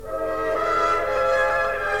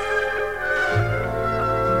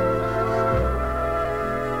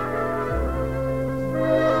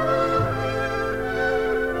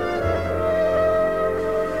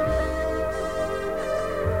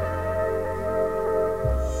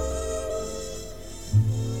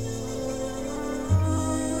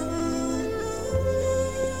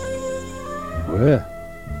Well,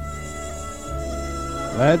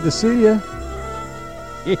 glad to see you.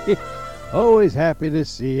 Always happy to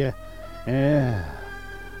see you. Yeah.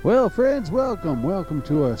 Well, friends, welcome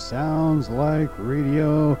to our Sounds Like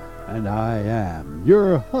Radio, and I am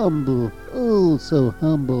your humble, oh so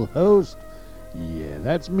humble host. Yeah,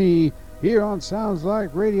 that's me here on Sounds Like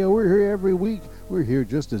Radio. We're here every week. We're here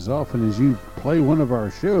just as often as you play one of our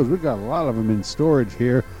shows. We've got a lot of them in storage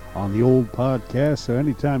here on the old podcast, so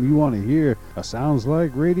anytime you want to hear a Sounds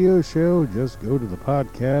Like Radio show, just go to the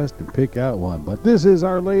podcast and pick out one. But this is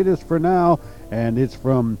our latest for now, and it's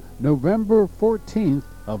from November 14th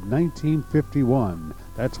of 1951.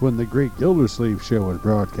 That's when the great Gildersleeve show was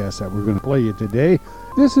broadcast that we're going to play you today.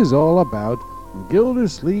 This is all about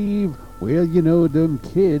Gildersleeve. Well, you know, them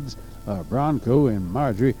kids, Bronco and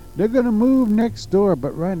Marjorie, they're going to move next door,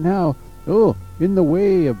 but right now, in the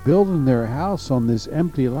way of building their house on this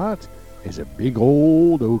empty lot is a big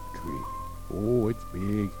old oak tree. Oh, it's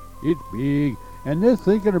big, and they're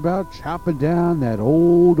thinking about chopping down that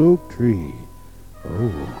old oak tree.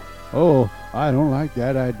 Oh, I don't like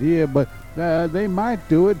that idea, but they might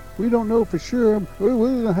do it. We don't know for sure. We're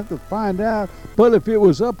going to have to find out. But if it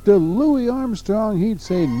was up to Louis Armstrong, he'd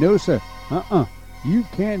say, no, sir. You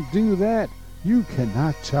can't do that. You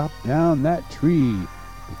cannot chop down that tree.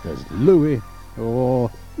 Because Louis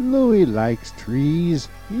likes trees.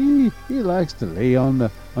 He likes to lay under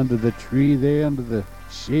the tree there, under the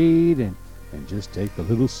shade, and just take a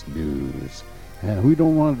little snooze. And we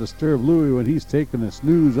don't want to disturb Louis when he's taking a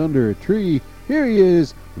snooze under a tree. Here he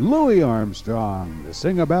is, Louis Armstrong, to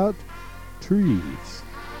sing about trees.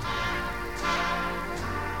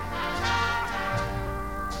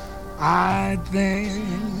 I think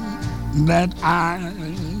that I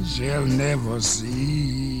shall never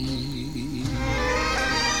see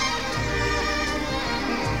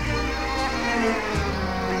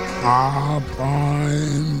a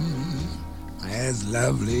poem as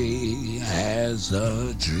lovely as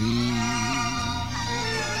a tree.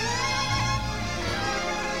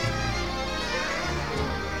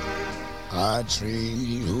 A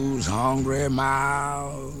tree whose hungry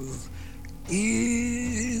mouth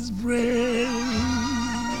is bread.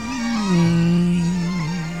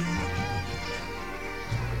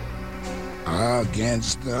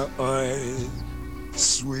 Against the earth,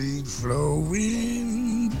 sweet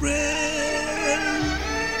flowing breeze.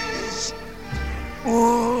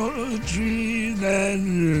 Oh, a tree that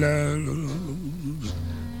loves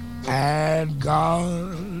and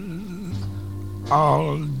God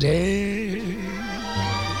all day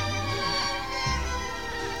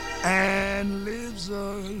and lives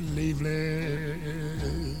a leafless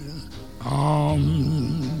on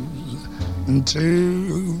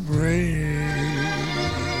to break.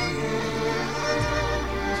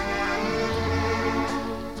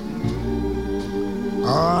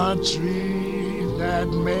 A tree that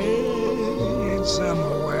made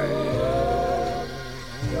summer wear.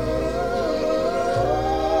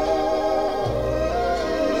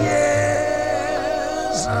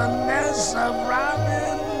 Yes, a nest of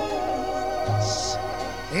robins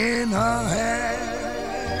in her hair.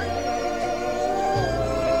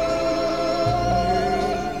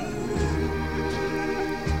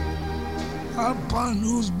 Upon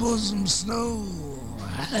whose bosom snow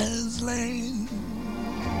has lain.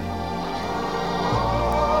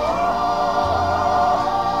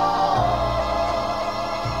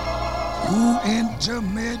 Who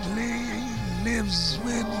intimately lives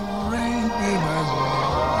with rain beavers.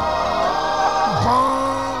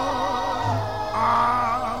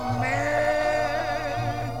 Are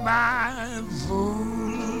made by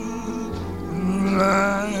fools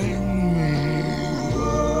like me.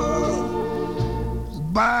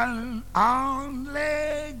 But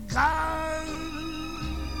only God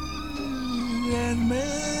can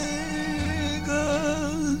make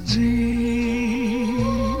a dream.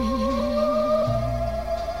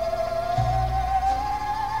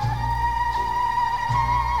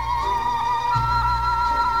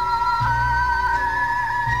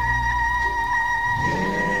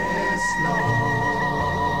 Yes,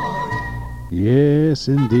 Lord. Yes,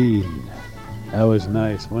 indeed. That was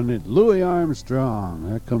nice, wasn't it? Louis Armstrong.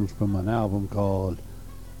 That comes from an album called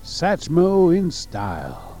Satchmo in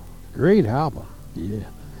Style. Great album.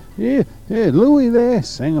 Yeah, Louis there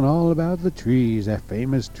singing all about the trees, that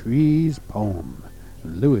famous trees poem.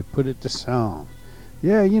 Louis put it to song.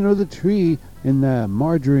 Yeah, you know, the tree in the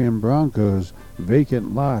Marjorie and Bronco's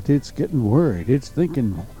vacant lot, it's getting worried. It's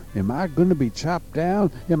thinking, am I going to be chopped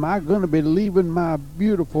down? Am I going to be leaving my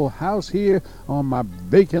beautiful house here on my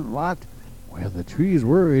vacant lot? Well, the tree's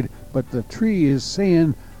worried, but the tree is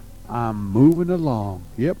saying, I'm moving along.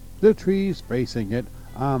 Yep, The tree's facing it.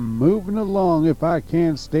 I'm moving along if I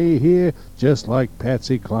can't stay here, just like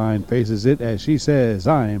Patsy Cline faces it as she says,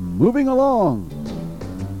 I'm moving along.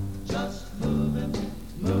 Just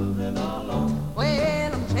moving along.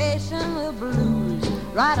 Well, I'm chasing the blues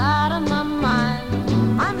right out of my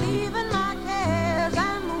mind. I'm leaving my cares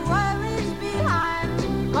and worries behind,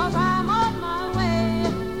 'cause I'm on my way.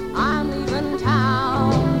 I'm leaving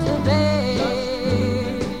town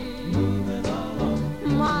today. Moving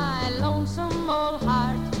along. My lonesome old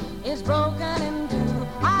heart is broken in two.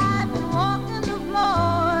 I've been walking the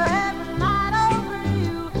floor every night over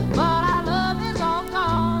you, but our love is all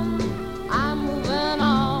gone. I'm moving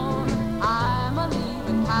on. I'm a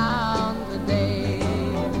leaving town today.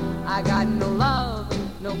 I got no love,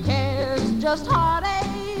 no cares, just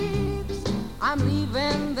heartaches. I'm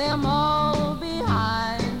leaving them all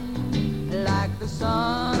behind. Like the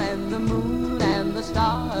sun and the moon and the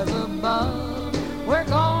stars above, we're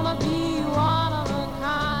gonna be one of a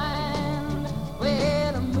kind.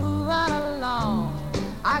 Well, I'm moving along.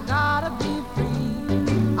 I gotta be free.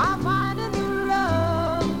 I'm finding new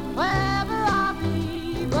love wherever I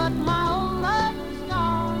be, but my old love is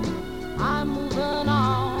gone. I'm moving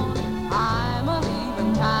on. I'm a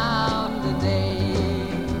leaving town today.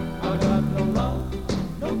 I got no love,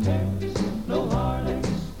 no cares, no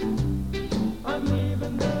heartaches. I'm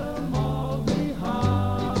leaving them all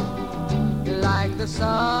behind. Like the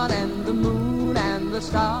sun and the moon and the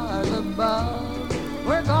stars above,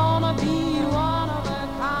 we're gonna be one of a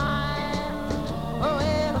kind. Oh,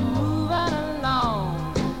 well, I'm moving along.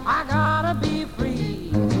 I gotta be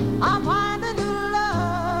free. I'm finding new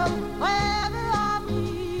love wherever I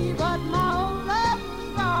be, but my old love is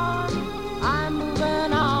gone. I'm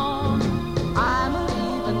moving on. I'm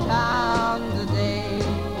leaving town today.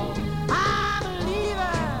 I'm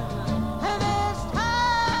leaving this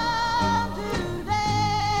town today.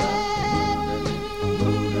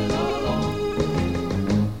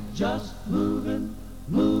 Just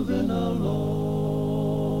moving along.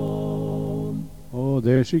 Oh,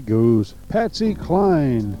 there she goes. Patsy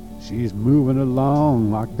Cline. She's moving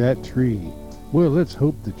along like that tree. Well, let's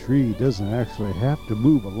hope the tree doesn't actually have to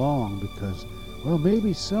move along because, well,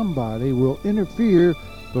 maybe somebody will interfere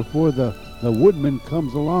before the woodman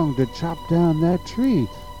comes along to chop down that tree.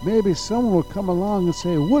 Maybe someone will come along and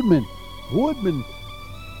say, Woodman,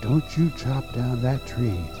 don't you chop down that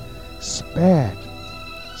tree. Spat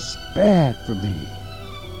for me.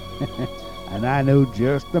 And I know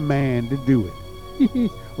just the man to do it.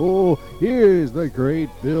 Oh, here's the great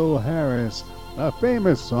Bill Harris, a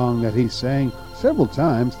famous song that he sang several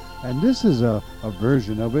times, and this is a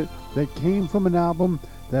version of it that came from an album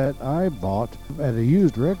that I bought at a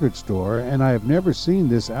used record store, and I have never seen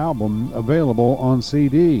this album available on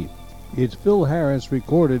CD. It's Phil Harris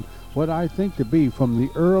recorded what I think to be from the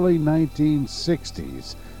early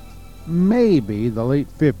 1960s, maybe the late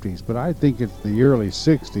 50s, but I think it's the early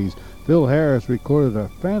 60s. Phil Harris recorded a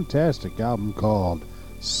fantastic album called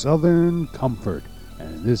Southern Comfort,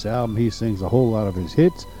 and in this album he sings a whole lot of his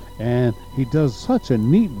hits, and he does such a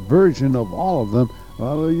neat version of all of them,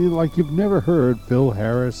 like you've never heard Phil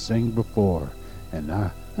Harris sing before. And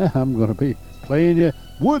I'm going to be playing you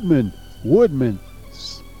Woodman,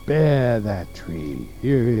 spare that tree.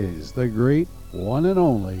 Here is the great one and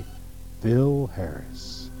only Phil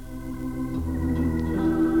Harris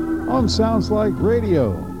on Sounds Like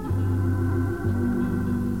Radio.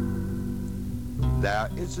 There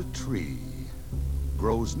is a tree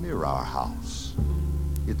grows near our house.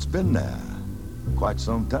 It's been there quite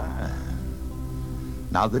some time.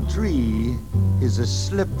 Now the tree is a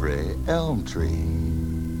slippery elm tree,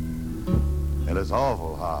 and it's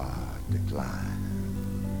awful hard to climb.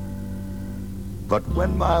 But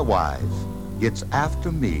when my wife gets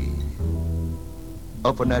after me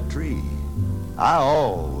up in that tree, I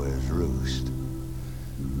always roost.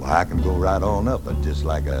 Well, I can go right on up it just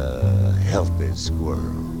like a healthy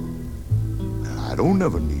squirrel. I don't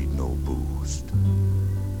never need no boost.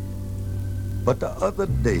 But the other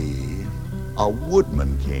day, a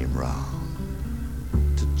woodman came round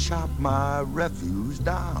to chop my refuse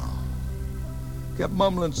down. Kept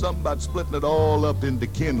mumbling something about splitting it all up into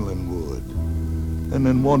kindling wood, and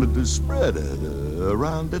then wanted to spread it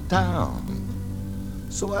around the town.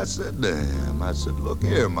 So I said to him, look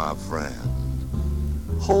here, my friend.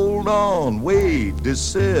 Hold on, wait,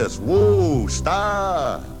 desist, whoa,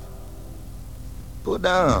 stop. Put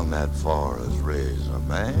down that forest razor,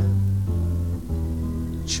 man.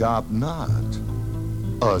 Chop not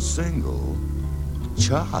a single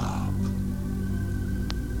chop.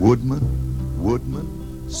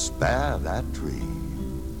 Woodman, spare that tree.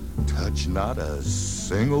 Touch not a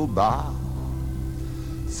single bough.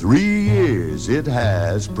 3 years it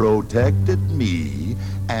has protected me,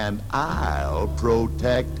 and I'll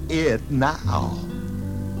protect it now.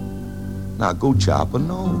 Now go chop an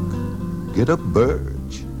oak, get a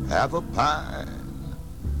birch, have a pine.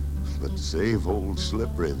 But save old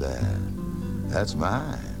Slippery there, that's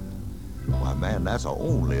mine. Why, man, that's the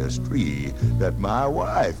onlyest tree that my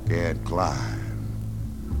wife can't climb.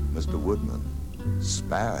 Mr. Woodman,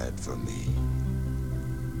 spare it for me.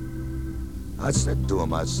 I said to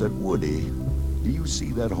him, I said, Woody, do you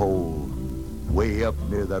see that hole way up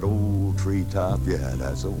near that old treetop? Yeah,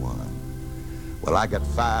 that's the one. Well, I got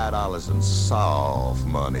 $5 in soft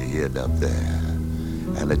money hid up there,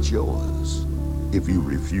 and it's yours if you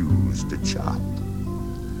refuse to chop.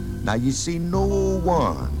 Now, you see, no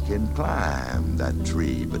one can climb that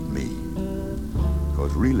tree but me.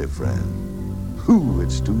 'Cause really, friend,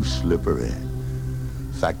 it's too slippery.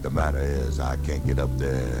 Fact of the matter is, I can't get up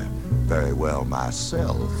there very well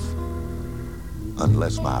myself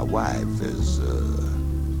unless my wife is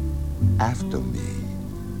after me.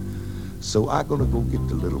 So I'm gonna go get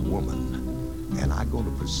the little woman, and I'm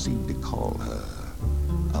gonna proceed to call her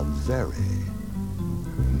a very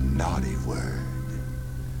naughty word.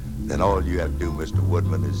 Then all you have to do, Mr.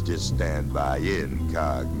 Woodman, is just stand by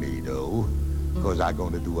incognito, 'cause I'm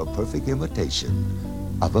gonna do a perfect imitation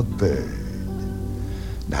of a bird.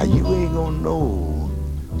 Now, you ain't gonna know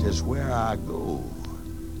just where I go.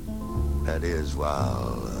 That is,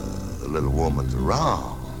 while the little woman's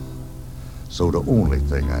around. So the only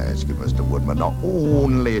thing I ask you, Mr. Woodman, the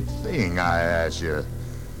only thing I ask you,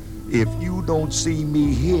 if you don't see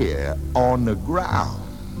me here on the ground,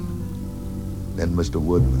 then, Mr.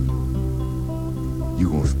 Woodman, you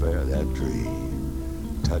gonna spare that tree.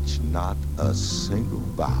 Touch not a single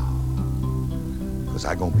bough. 'Cause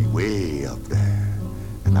I'm gonna be way up there.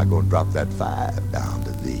 And I'm gonna drop that 5 down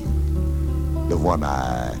to thee, the one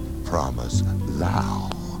I promised thou.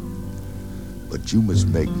 But you must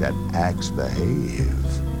make that axe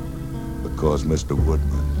behave, because, Mr.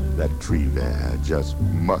 Woodman, that tree there just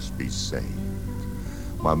must be saved.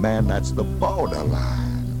 My man, that's the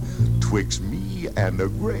borderline twixt me and the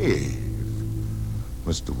grave.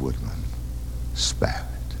 Mr. Woodman, spare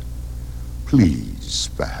it. Please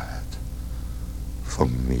spare it for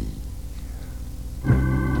me.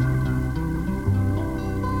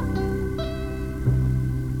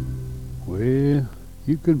 Well,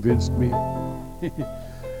 you convinced me.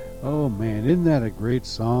 Oh, man, isn't that a great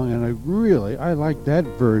song? And I like that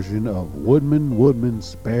version of Woodman, Woodman,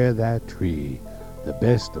 Spare That Tree. The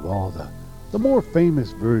best of all the more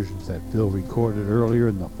famous versions that Phil recorded earlier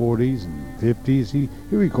in the 40s and 50s. He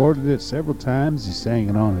recorded it several times. He sang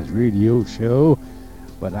it on his radio show.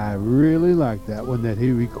 But I really like that one that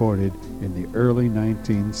he recorded in the early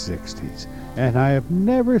 1960s. And I have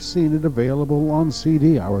never seen it available on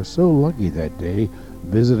CD. I was so lucky that day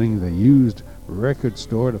visiting the used record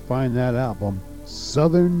store to find that album,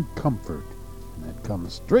 Southern Comfort. And that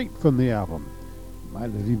comes straight from the album. You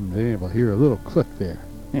might have even been able to hear a little click there.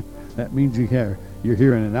 That means you're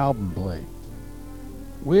hearing an album play.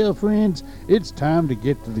 Well, friends, it's time to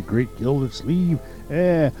get to the great Gildersleeve.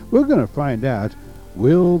 We're going to find out,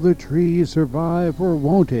 will the tree survive or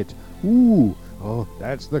won't it?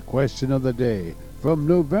 That's the question of the day. From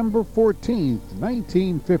November 14th,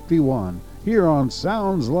 1951, here on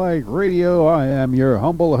Sounds Like Radio, I am your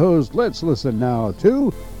humble host. Let's listen now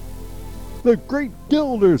to the great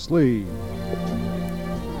Gildersleeve.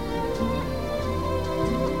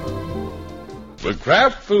 The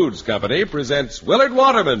Kraft Foods Company presents Willard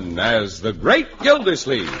Waterman as the Great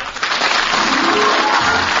Gildersleeve.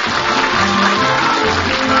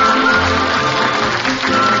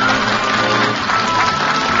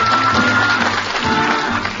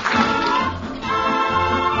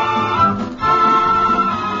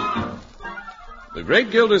 The Great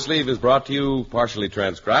Gildersleeve is brought to you, partially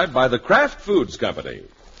transcribed, by the Kraft Foods Company.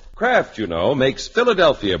 Kraft, you know, makes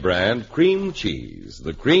Philadelphia brand cream cheese,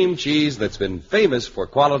 the cream cheese that's been famous for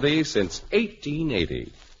quality since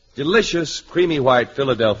 1880. Delicious, creamy white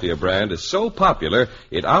Philadelphia brand is so popular,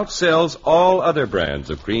 it outsells all other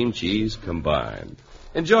brands of cream cheese combined.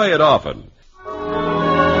 Enjoy it often.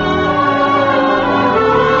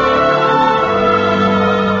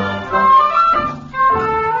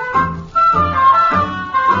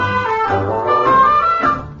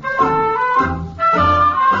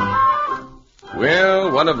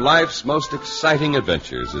 One of life's most exciting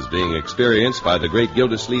adventures is being experienced by the great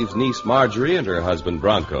Gildersleeve's niece Marjorie and her husband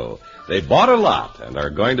Bronco. They bought a lot and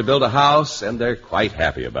are going to build a house, and they're quite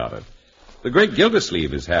happy about it. The great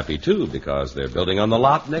Gildersleeve is happy, too, because they're building on the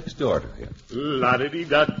lot next door to him. Good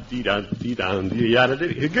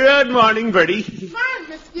morning, Bertie. Morning,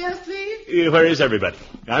 Mr. Mr. Gildersleeve? Where is everybody?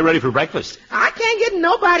 I'm ready for breakfast. I can't get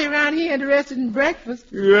nobody around here interested in breakfast.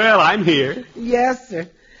 Well, I'm here. Yes, sir.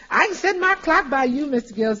 I can set my clock by you,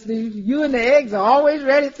 Mr. Gildersleeve. You and the eggs are always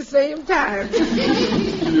ready at the same time.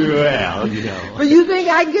 Well, you know. But you think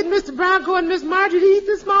I can get Mr. Bronco and Miss Marjorie to eat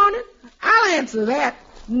this morning? I'll answer that.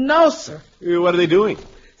 No, sir. What are they doing?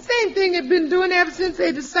 Same thing they've been doing ever since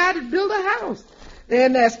they decided to build a house. They're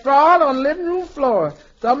in there sprawled on the living room floor,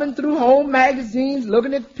 thumbing through home magazines,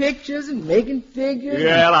 looking at pictures and making figures.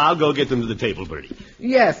 Well, I'll go get them to the table, Bertie.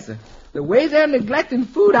 Yes, sir. The way they're neglecting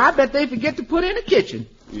food, I bet they forget to put in a kitchen.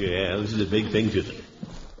 Yeah, this is a big thing to them.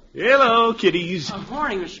 Hello, kiddies.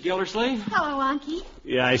 Morning, Mr. Gildersleeve. Hello, Unky.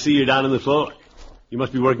 Yeah, I see you're down on the floor. You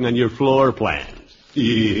must be working on your floor plans.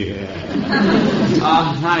 Yeah.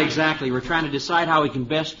 Not exactly. We're trying to decide how we can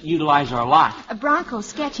best utilize our lot. Bronco's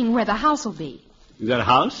sketching where the house will be. Is that a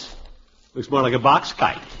house? Looks more like a box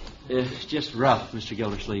kite. It's just rough, Mr.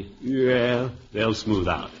 Gildersleeve. Yeah, they'll smooth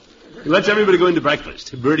out. Let's everybody go into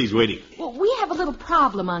breakfast. Bertie's waiting. Well, we have a little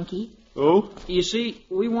problem, Unky. Oh? You see,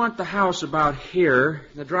 we want the house about here.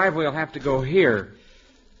 The driveway will have to go here.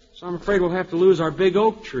 So I'm afraid we'll have to lose our big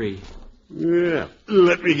oak tree. Yeah.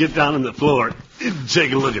 Let me get down on the floor and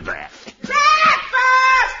take a look at that.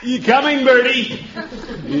 Breakfast! You coming, Bertie?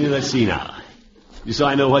 Yeah, let's see now. So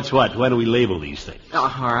I know what's what. Why don't we label these things?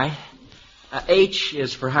 Oh, all right. H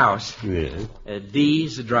is for house. Yeah. D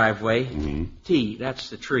is the driveway. Mm-hmm. T, that's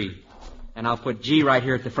the tree. And I'll put G right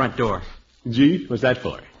here at the front door. G? What's that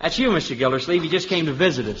for? That's you, Mr. Gildersleeve. You just came to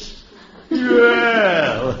visit us.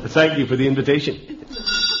 Well, thank you for the invitation.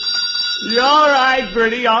 All right,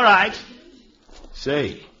 Bertie, all right.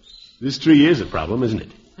 Say, this tree is a problem, isn't it?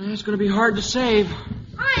 It's going to be hard to save.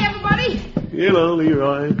 Hi, everybody. Hello,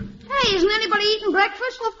 Leroy. Hey, isn't anybody eating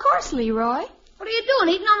breakfast? Well, of course, Leroy. What are you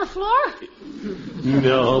doing, eating on the floor?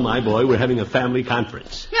 No, my boy, we're having a family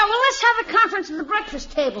conference. Yeah, well, let's have a conference at the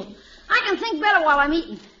breakfast table. I can think better while I'm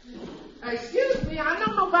eating. Excuse me, I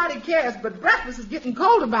know nobody cares, but breakfast is getting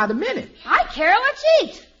colder by the minute. I care. Let's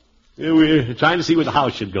eat. Yeah, we're trying to see where the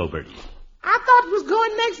house should go, Bertie. I thought it was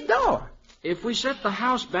going next door. If we set the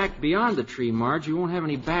house back beyond the tree, Marge, you won't have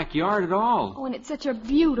any backyard at all. Oh, and it's such a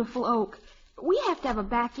beautiful oak. But we have to have a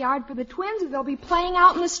backyard for the twins or they'll be playing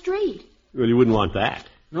out in the street. Well, you wouldn't want that.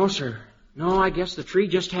 No, sir. No, I guess the tree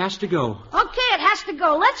just has to go. Okay, it has to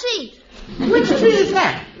go. Let's eat. Which tree is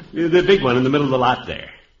that? The big one in the middle of the lot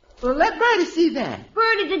there. Well, let Bertie see that.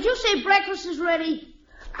 Bertie, did you say breakfast is ready?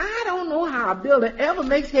 I don't know how a builder ever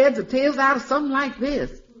makes heads or tails out of something like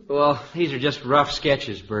this. Well, these are just rough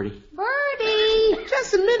sketches, Bertie. Bertie!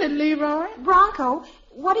 Just a minute, Leroy. Bronco,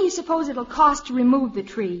 what do you suppose it'll cost to remove the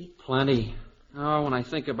tree? Plenty. Oh, when I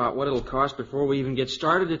think about what it'll cost before we even get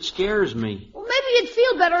started, it scares me. Well, maybe you'd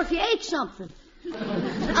feel better if you ate something.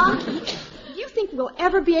 Unky, do you think we'll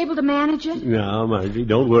ever be able to manage it? No, Margie,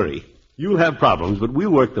 don't worry. You'll have problems, but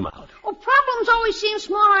we'll work them out. Well, problems always seem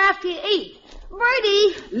smaller after you eat.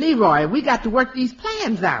 Bertie! Leroy, we got to work these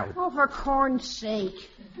plans out. Oh, for corn's sake.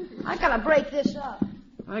 I gotta break this up.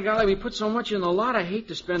 My golly, we put so much in the lot, I hate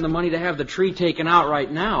to spend the money to have the tree taken out right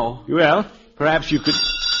now. Well, perhaps you could...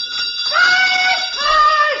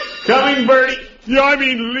 Coming, Bertie. Yeah, I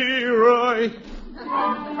mean, Leroy.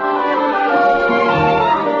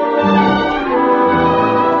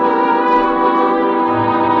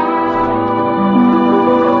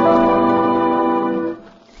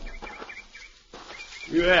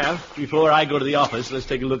 Well, before I go to the office, let's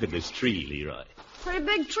take a look at this tree, Leroy. Pretty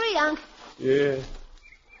big tree, Unc. Yeah.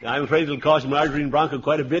 I'm afraid it'll cost Marjorie and Bronco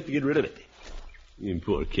quite a bit to get rid of it. You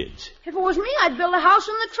poor kids. If it was me, I'd build a house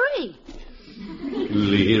in the tree.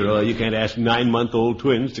 Leroy, you can't ask 9-month-old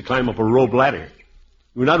twins to climb up a rope ladder.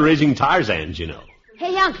 We're not raising Tarzans, you know.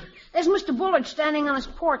 Hey, Unc, there's Mr. Bullard standing on his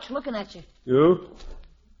porch looking at you. You?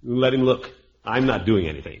 Let him look. I'm not doing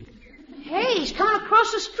anything. Hey, he's coming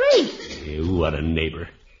across the street. Ew, what a neighbor.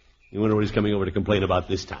 You wonder what he's coming over to complain about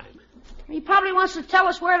this time. He probably wants to tell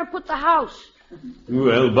us where to put the house.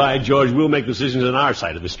 Well, by George, we'll make decisions on our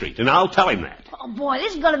side of the street, and I'll tell him that. Oh, boy,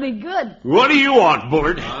 this is going to be good. What do you want,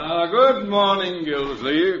 Bullard? Good morning,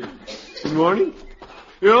 Gildersleeve. Good morning.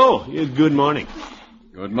 Oh, yeah, good morning.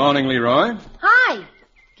 Good morning, Leroy. Hi.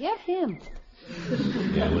 Get him.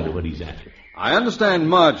 Yeah, I wonder what he's after. I understand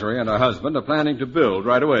Marjorie and her husband are planning to build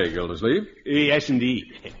right away, Gildersleeve. Yes,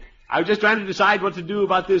 indeed. I was just trying to decide what to do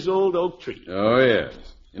about this old oak tree. Oh, yes.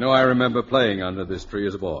 You know, I remember playing under this tree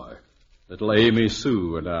as a boy. Little Amy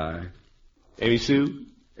Sue and I. Amy Sue?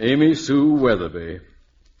 Amy Sue Weatherby.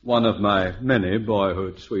 One of my many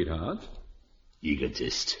boyhood sweethearts.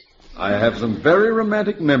 Egotist. I have some very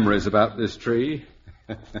romantic memories about this tree.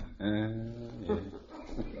 Yeah.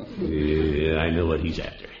 Yeah, I know what he's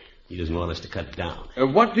after. He doesn't want us to cut it down.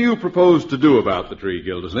 What do you propose to do about the tree,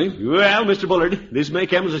 Gildersleeve? Well, Mr. Bullard, this may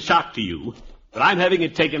come as a shock to you, but I'm having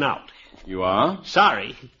it taken out. You are?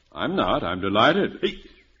 Sorry. I'm not. I'm delighted. Hey,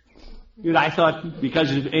 I thought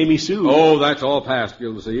because of Amy Sue. Oh, that's all past,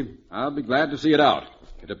 Gildersleeve. I'll be glad to see it out.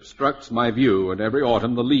 It obstructs my view, and every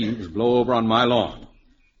autumn the leaves blow over on my lawn.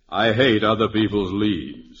 I hate other people's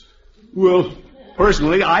leaves. Well,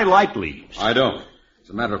 personally, I like leaves. I don't. As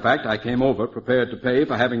a matter of fact, I came over prepared to pay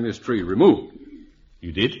for having this tree removed.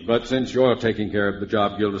 You did? But since you're taking care of the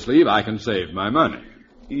job, Gildersleeve, I can save my money.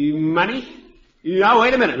 Money? Now,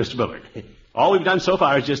 wait a minute, Mr. Bullard. All we've done so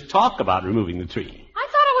far is just talk about removing the tree. I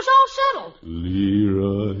thought it was all settled.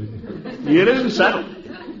 Leroy. It isn't settled.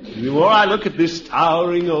 The more I look at this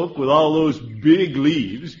towering oak with all those big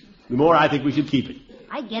leaves, the more I think we should keep it.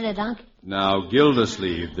 I get it, Unc. Now,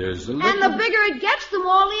 Gildersleeve, there's a little... And the bigger it gets, the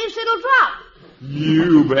more leaves it'll drop.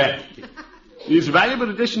 You bet. It's a valuable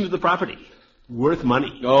addition to the property. Worth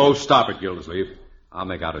money. Oh, stop it, Gildersleeve. I'll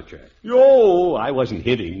make out a check. Oh, I wasn't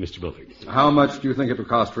hitting, Mr. Bullard. How much do you think it would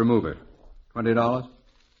cost to remove it? $20?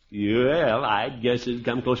 Well, I'd guess it'd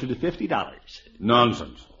come closer to $50.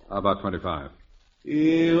 Nonsense. How about $25?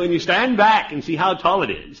 When you stand back and see how tall it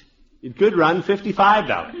is, it could run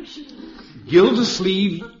 $55.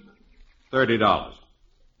 Gildersleeve, $30.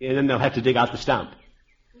 And then they'll have to dig out the stump.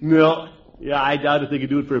 No. Yeah, I doubt if they could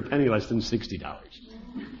do it for a penny less than $60.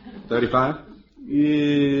 $35?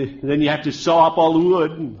 Then you have to saw up all the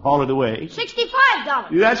wood and haul it away.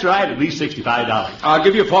 $65. That's right, at least $65. I'll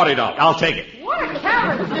give you $40. I'll take it. What a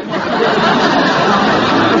coward.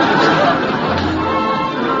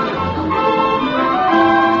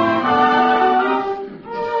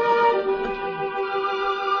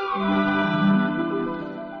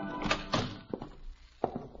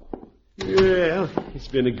 Well, it's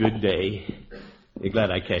been a good day. I'm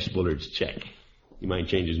glad I cashed Bullard's check. He might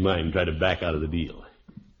change his mind and try to back out of the deal.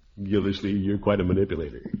 Gildersleeve, you're quite a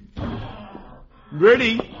manipulator.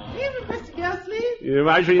 Bertie! Evening, Mr. Gildersleeve.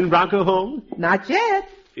 Marjorie and Bronco home? Not yet.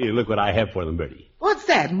 Hey, look what I have for them, Bertie. What's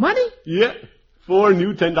that, money? Yeah, 4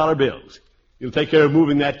 new $10 bills. You'll take care of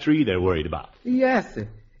moving that tree they're worried about. Yes, sir.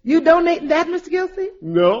 You donating that, Mr. Gildersleeve?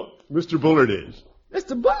 No, Mr. Bullard is.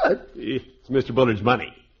 Mr. Bullard? It's Mr. Bullard's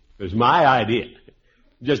money. It was my idea.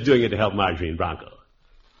 Just doing it to help Marjorie and Bronco.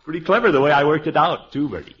 Pretty clever the way I worked it out, too,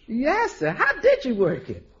 Bertie. Yes, sir. How did you work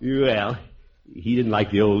it? Well, he didn't like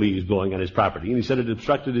the old leaves blowing on his property, and he said it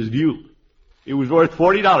obstructed his view. It was worth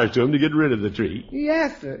 $40 to him to get rid of the tree.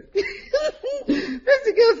 Yes, sir. Mr.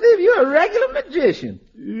 Gildersleeve, you're a regular magician.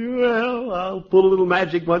 Well, I'll pull a little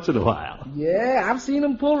magic once in a while. Yeah, I've seen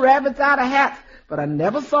him pull rabbits out of hats, but I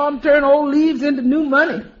never saw him turn old leaves into new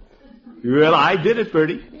money. Well, I did it,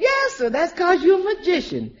 Bertie. Yes, sir. That's 'cause you're a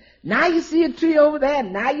magician. Now you see a tree over there,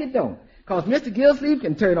 and now you don't. 'Cause Mr. Gildersleeve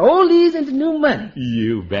can turn old leaves into new money.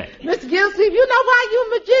 You bet. Mr. Gildersleeve, you know why you're a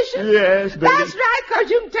magician? Yes, Bertie. That's right,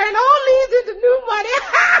 'cause you can turn old leaves into new money.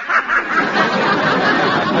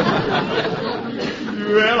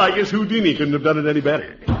 Well, I guess Houdini couldn't have done it any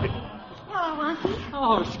better. Hello, Uncle.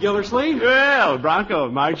 Oh, Mr. Gildersleeve. Well, Bronco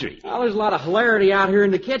and Marjorie. Well, there's a lot of hilarity out here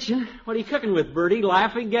in the kitchen. What are you cooking with, Bertie?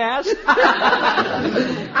 Laughing gas?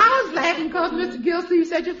 I was laughing 'cause Mr. Gildersleeve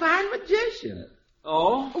said you're a fine magician.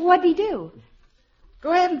 Oh? What'd he do?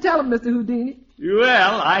 Go ahead and tell him, Mr. Houdini.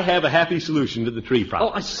 Well, I have a happy solution to the tree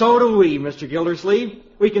problem. Oh, so do we, Mr. Gildersleeve.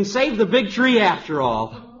 We can save the big tree after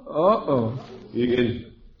all. Uh-oh. You can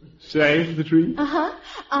save the tree? Uh-huh.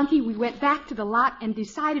 Unky, we went back to the lot and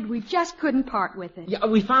decided we just couldn't part with it. Yeah,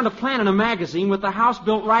 we found a plan in a magazine with the house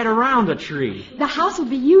built right around the tree. The house will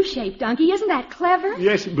be U-shaped, Unky. Isn't that clever?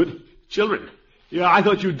 Yes, but children, I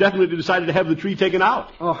thought you definitely decided to have the tree taken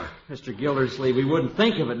out. Oh, Mr. Gildersleeve, we wouldn't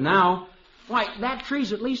think of it now. Why, that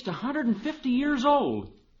tree's at least 150 years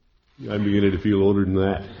old. I'm beginning to feel older than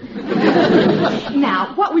that.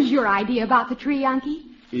 Now, what was your idea about the tree, Unky?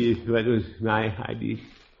 That was my idea.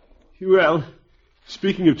 Well,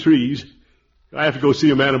 speaking of trees, I have to go see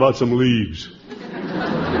a man about some leaves.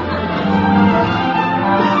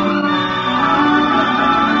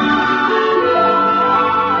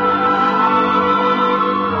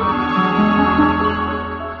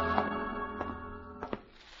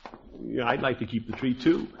 I'd like to keep the tree,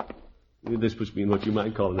 too. This puts me in what you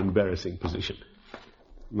might call an embarrassing position.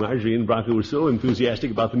 Marjorie and Bronco were so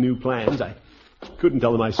enthusiastic about the new plans, I couldn't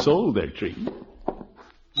tell them I sold their tree.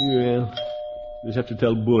 Well, just have to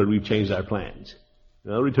tell Bullard we've changed our plans.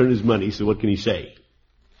 I'll return his money, so what can he say?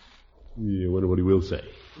 I wonder what he will say.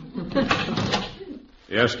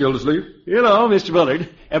 Yes, Gildersleeve? Hello, Mr. Bullard.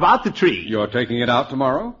 About the tree. You're taking it out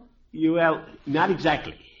tomorrow? Well, not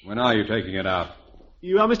exactly. When are you taking it out?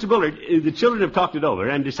 Well, Mr. Bullard, the children have talked it over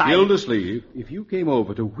and decided... Gildersleeve, if you came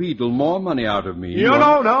over to wheedle more money out of me...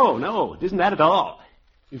 No. It isn't that at all.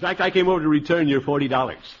 In fact, I came over to return your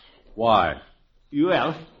 $40. Why?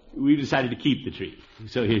 Well, we decided to keep the tree.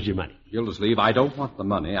 So here's your money. Gildersleeve, I don't want the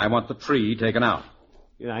money. I want the tree taken out.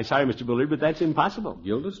 I'm sorry, Mr. Bullard, but that's impossible.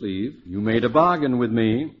 Gildersleeve, you made a bargain with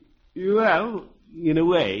me. Well, in a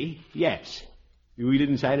way, yes. We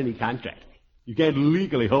didn't sign any contract. You can't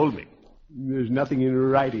legally hold me. There's nothing in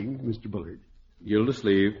writing, Mr. Bullard.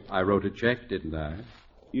 Gildersleeve, I wrote a check, didn't I?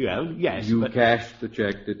 Well, yes, You cashed the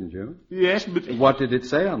check, didn't you? Yes, but... What did it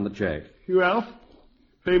say on the check? Well,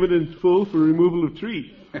 payment in full for removal of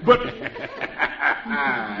tree. But...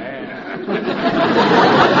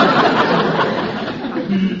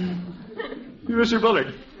 Mr.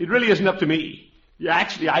 Bullard, it really isn't up to me.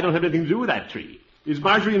 Actually, I don't have anything to do with that tree. It's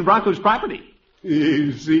Marjorie and Bronco's property.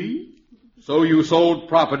 You see? So you sold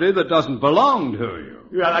property that doesn't belong to you?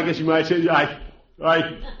 Well, I guess you might say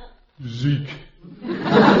Zeke.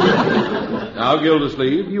 Now,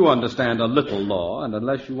 Gildersleeve, you understand a little law, and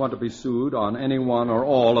unless you want to be sued on any one or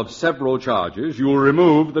all of several charges, you'll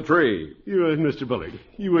remove the tree. Mr. Bullard,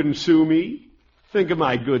 you wouldn't sue me? Think of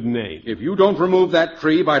my good name. If you don't remove that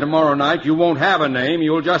tree by tomorrow night, you won't have a name.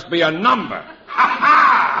 You'll just be a number.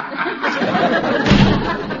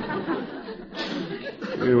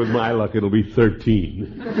 With my luck, it'll be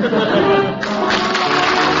 13.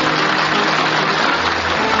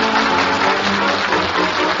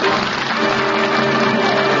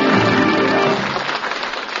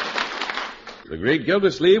 The great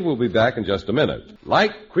Gildersleeve will be back in just a minute.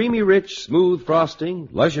 Like creamy rich, smooth frosting,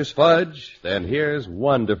 luscious fudge, then here's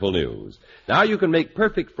wonderful news. Now you can make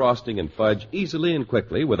perfect frosting and fudge easily and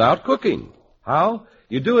quickly without cooking. How?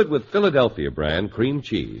 You do it with Philadelphia brand cream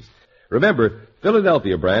cheese. Remember,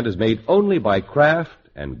 Philadelphia brand is made only by Kraft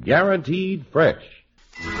and guaranteed fresh.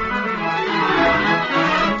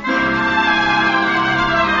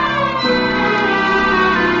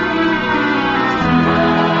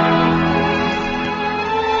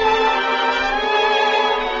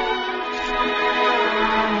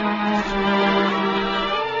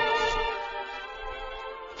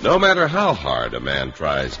 No matter how hard a man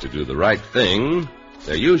tries to do the right thing,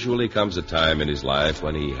 there usually comes a time in his life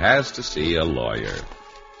when he has to see a lawyer.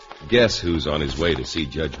 Guess who's on his way to see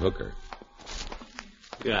Judge Hooker?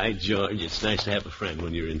 Hi, George. It's nice to have a friend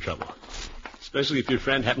when you're in trouble. Especially if your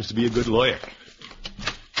friend happens to be a good lawyer.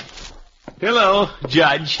 Hello,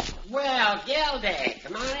 Judge. Well, Gildy,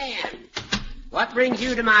 come on in. What brings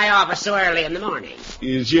you to my office so early in the morning?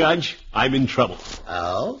 Judge, I'm in trouble.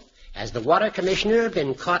 Oh? Has the water commissioner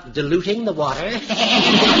been caught diluting the water?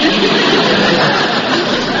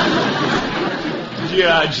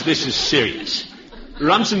 Judge, this is serious.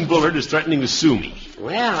 Rumson Bullard is threatening to sue me.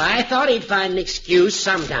 Well, I thought he'd find an excuse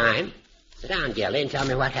sometime. Sit down, Gildy, and tell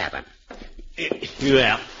me what happened.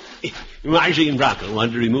 Well, Marjorie and Bronco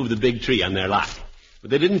wanted to remove the big tree on their lot,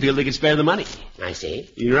 but they didn't feel they could spare the money. I see.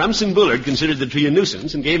 Rumson Bullard considered the tree a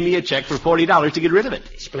nuisance and gave me a check for $40 to get rid of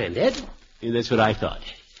it. Splendid. That's what I thought.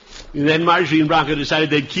 And then Marjorie and Bronco decided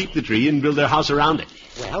they'd keep the tree and build their house around it.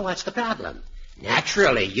 Well, what's the problem?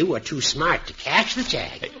 Naturally, you were too smart to cash the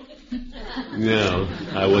check. No,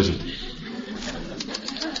 I wasn't.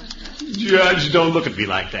 Judge, don't look at me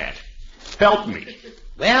like that. Help me.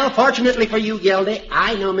 Well, fortunately for you, Gildy,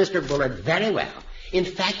 I know Mr. Bullard very well. In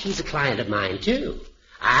fact, he's a client of mine, too.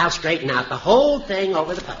 I'll straighten out the whole thing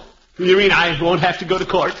over the phone. You mean I won't have to go to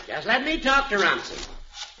court? Just let me talk to Rumson.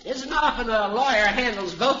 It isn't often a lawyer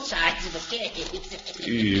handles both sides of the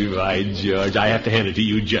case. By George, I have to hand it to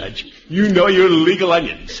you, Judge. You know your legal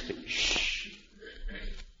onions. Shh.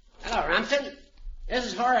 Hello, Rumson. This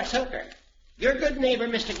is Horace Hooker. Your good neighbor,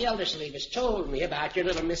 Mr. Gildersleeve, has told me about your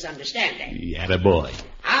little misunderstanding. Attaboy.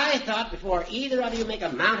 I thought before either of you make a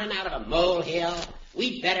mountain out of a molehill,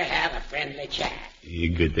 we'd better have a friendly chat.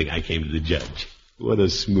 Good thing I came to the judge. What a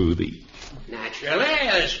smoothie. Naturally,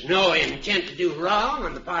 there's no intent to do wrong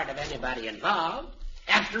on the part of anybody involved.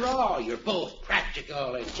 After all, you're both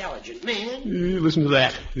practical, intelligent men. Listen to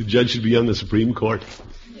that. The judge should be on the Supreme Court.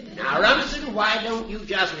 Now, Rumson, why don't you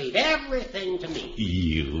just leave everything to me?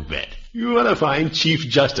 You bet. What a fine Chief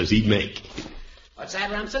Justice he'd make. What's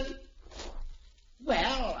that, Rumson?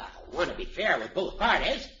 Well, I want to be fair with both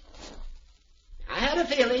parties. I had a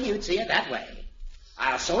feeling you'd see it that way.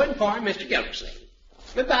 I'll so inform Mr. Gildersleeve.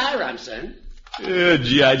 Goodbye, Rumson.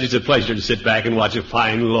 Judge, it's a pleasure to sit back and watch a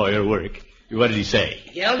fine lawyer work. What did he say?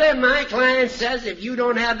 Gildy, my client says if you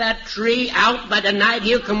don't have that tree out by tonight,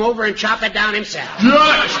 he'll come over and chop it down himself.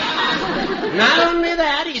 Judge! Not only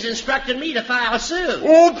that, he's instructed me to file suit.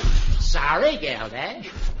 Oops! Sorry, Gildy.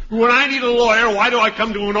 When I need a lawyer, why do I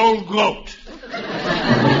come to an old goat?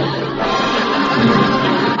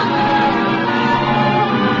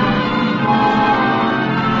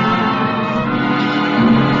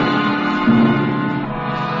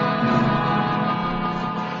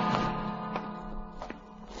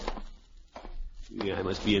 Yeah, I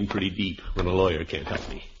must be in pretty deep when a lawyer can't help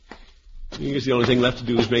me. I guess the only thing left to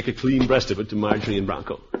do is make a clean breast of it to Marjorie and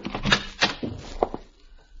Bronco.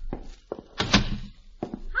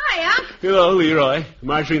 Hi, Unc. Hello, Leroy.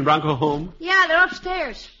 Marjorie and Bronco home? Yeah, they're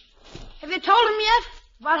upstairs. Have you told them yet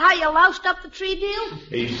about how you loused up the tree deal?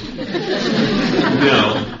 Hey.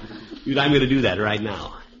 No. I'm going to do that right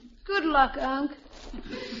now. Good luck, Unc.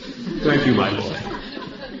 Thank you, my boy.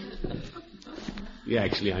 Yeah,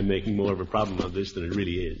 actually, I'm making more of a problem of this than it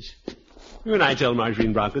really is. When I tell Marjorie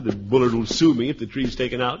and Bronco that Bullard will sue me if the tree's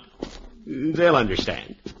taken out, they'll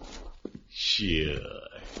understand. Sure.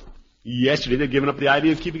 Yesterday, they'd given up the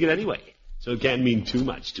idea of keeping it anyway, so it can't mean too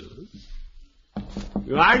much to them.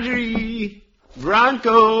 Marjorie!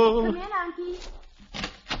 Bronco! Come in,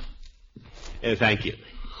 Unky. Thank you.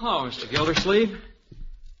 Oh, Mr. Gildersleeve.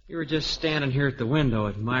 You were just standing here at the window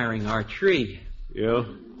admiring our tree. Yeah?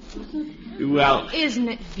 Well... Isn't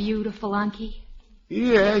it beautiful, Unky?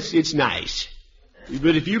 Yes, it's nice.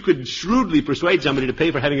 But if you could shrewdly persuade somebody to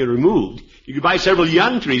pay for having it removed, you could buy several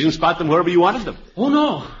young trees and spot them wherever you wanted them. Oh,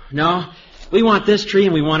 no. No. We want this tree,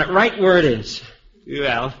 and we want it right where it is.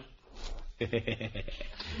 Well...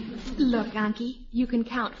 Look, Unky, you can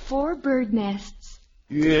count 4 bird nests.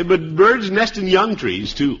 Yeah, but birds nest in young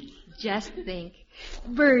trees, too. Just think.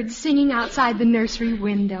 Birds singing outside the nursery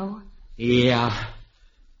window. Yeah.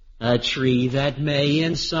 A tree that May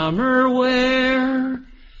in summer wear,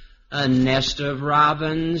 a nest of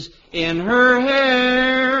robins in her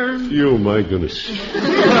hair. Oh, my goodness.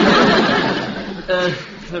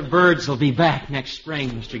 The birds will be back next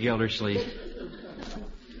spring, Mr. Gildersleeve.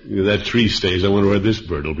 If that tree stays, I wonder where this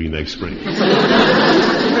bird will be next spring.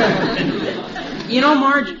 You know,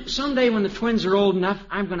 Marge, someday when the twins are old enough,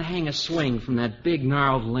 I'm going to hang a swing from that big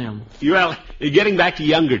gnarled limb. Well, getting back to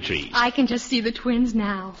younger trees. I can just see the twins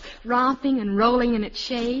now, romping and rolling in its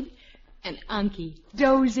shade, and Unky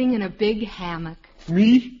dozing in a big hammock.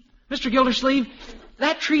 Me? Mr. Gildersleeve,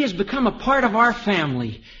 that tree has become a part of our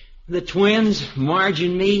family. The twins, Marge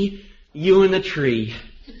and me, you and the tree.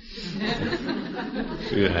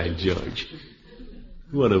 Yeah, George.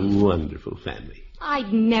 What a wonderful family.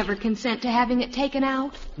 I'd never consent to having it taken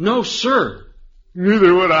out. No, sir.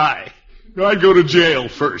 Neither would I. I'd go to jail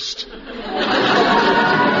first.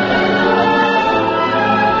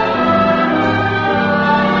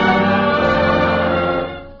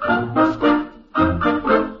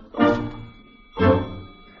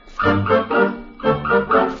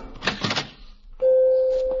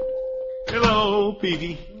 Hello,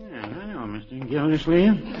 Peavy. Hello, Mr.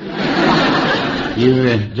 Gildersleeve.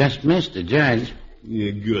 You just missed the judge.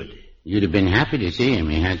 Yeah, good. You'd have been happy to see him.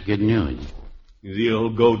 He has good news. Is the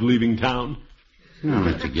old goat leaving town? No,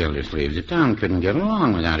 Mr. Gildersleeve, the town couldn't get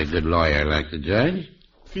along without a good lawyer like the judge.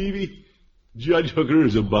 Peavy, Judge Hooker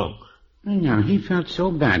is a bum. I know. He felt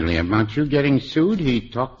so badly about you getting sued, he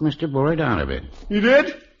talked Mr. Bullard out of it. You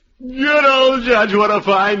did? Good old judge, what a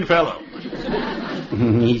fine fellow.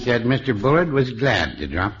 He said Mr. Bullard was glad to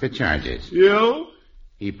drop the charges. You?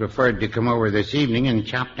 He preferred to come over this evening and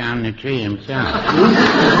chop down the tree himself.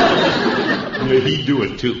 Yeah, he'd do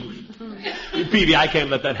it, too. Peavy, I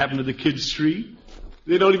can't let that happen to the kids' tree.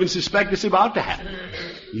 They don't even suspect it's about to happen.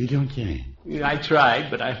 You don't say? Yeah, I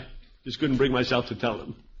tried, but I just couldn't bring myself to tell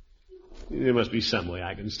them. There must be some way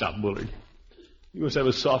I can stop Bullard. He must have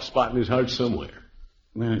a soft spot in his heart somewhere.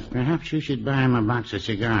 Well, perhaps you should buy him a box of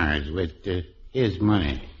cigars with his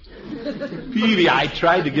money. Peavy, I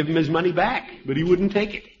tried to give him his money back, but he wouldn't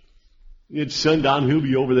take it. At sundown, he'll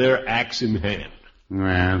be over there axe in hand.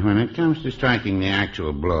 Well, when it comes to striking the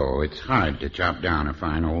actual blow, it's hard to chop down a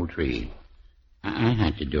fine old tree. I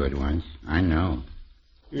had to do it once. I know.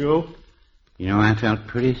 You? You know, I felt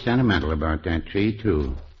pretty sentimental about that tree,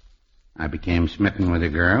 too. I became smitten with a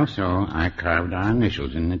girl, so I carved our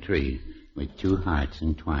initials in the tree with 2 hearts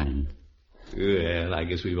entwined. Well, I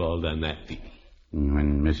guess we've all done that, Peavy. And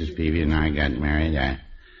when Mrs. Peavy and I got married, I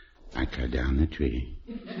cut down the tree.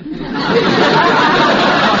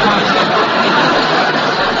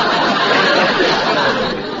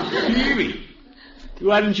 Peavy,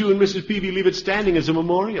 why didn't you and Mrs. Peavy leave it standing as a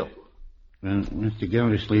memorial? Well, Mr.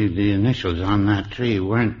 Gildersleeve, the initials on that tree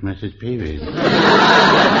weren't Mrs. Peavy's.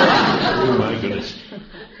 Oh, my goodness.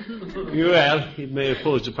 Well, it may have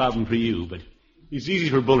posed a problem for you, but it's easy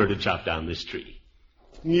for Bullard to chop down this tree.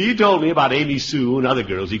 He told me about Amy Sue and other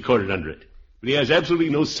girls he courted under it. but he has absolutely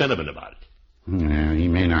no sentiment about it. Well, he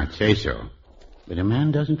may not say so, but a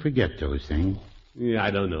man doesn't forget those things. Yeah,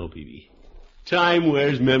 I don't know, Peavy. Time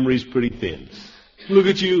wears memories pretty thin. Look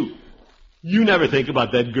at you. You never think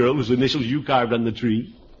about that girl whose initials you carved on the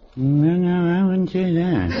tree. No, I wouldn't say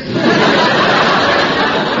that.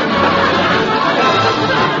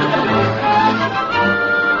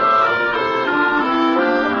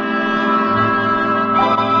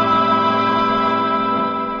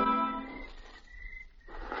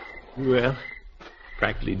 Well,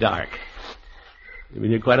 practically dark. I've been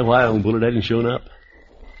here quite a while and Bullard hasn't shown up.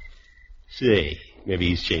 Say, maybe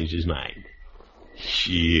he's changed his mind.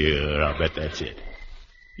 Sure, I'll bet that's it.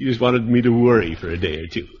 He just wanted me to worry for a day or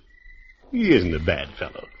two. He isn't a bad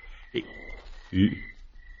fellow.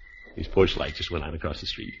 His porch light just went on across the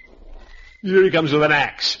street. Here he comes with an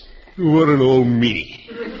axe. What an old meanie.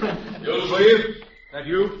 Gildersleeve, that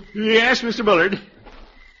you? Yes, Mr. Bullard.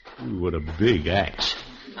 What a big axe.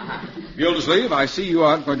 Gildersleeve, I see you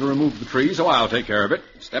aren't going to remove the tree, so I'll take care of it.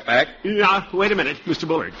 Step back. Now, wait a minute, Mr.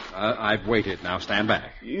 Bullard. I've waited. Now stand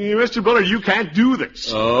back. Mr. Bullard, you can't do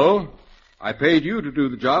this. Oh? I paid you to do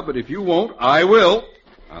the job, but if you won't, I will.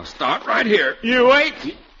 I'll start right here. You wait.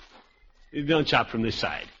 Don't chop from this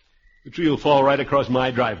side. The tree will fall right across my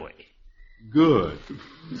driveway. Good.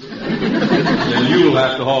 Then you'll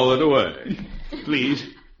have to haul it away. Please,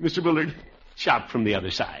 Mr. Bullard, chop from the other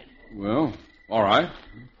side. Well, all right.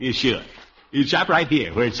 You should. You chop right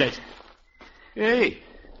here where it says... Hey,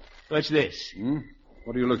 what's this?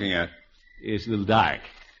 What are you looking at? It's a little dark.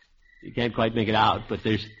 You can't quite make it out, but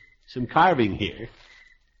there's some carving here.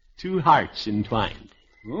 2 hearts entwined.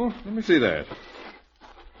 Oh, let me see that.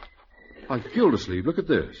 Why, Gildersleeve, look at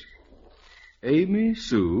this. Amy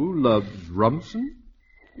Sue loves Rumson?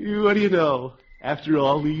 What do you know? After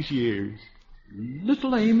all these years.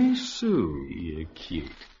 Little Amy Sue. You're cute.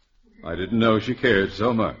 I didn't know she cared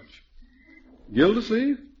so much.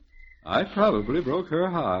 Gildersleeve, I probably broke her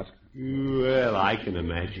heart. Well, I can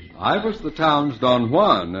imagine. I was the town's Don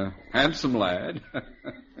Juan, a handsome lad.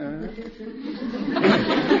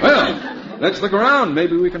 Well, let's look around.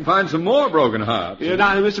 Maybe we can find some more broken hearts.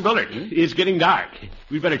 Now, Mr. Bullard, it's getting dark.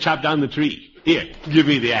 We'd better chop down the tree. Here, give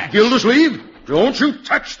me the axe. Gildersleeve, don't you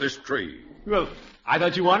touch this tree. Well, I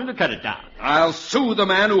thought you wanted to cut it down. I'll sue the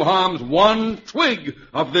man who harms 1 twig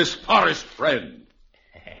of this forest friend.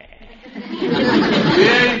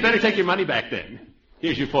 Yeah, you better take your money back then.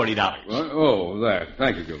 Here's your $40. That.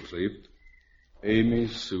 Thank you, Gildersleeve. Amy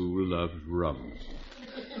Sue loves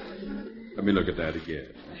Rumson. Let me look at that again.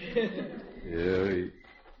 Yeah.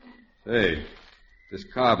 Hey, this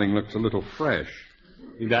carving looks a little fresh.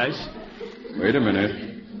 It does? Wait a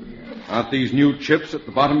minute. Aren't these new chips at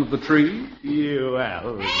the bottom of the tree? Yeah,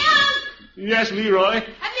 well... Hey, Al! Yes, Leroy? Have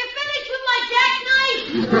you finished with my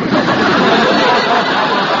jackknife?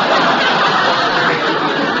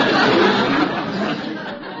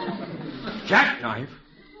 Jackknife?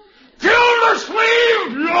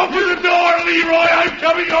 Gildersleeve! Open the door, Leroy! I'm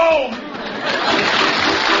coming home!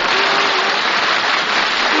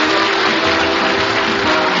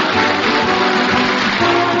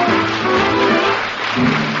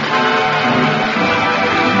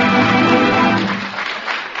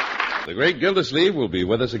 The great Gildersleeve will be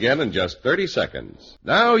with us again in just 30 seconds.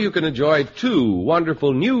 Now you can enjoy 2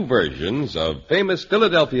 wonderful new versions of famous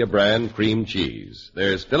Philadelphia brand cream cheese.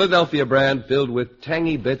 There's Philadelphia brand filled with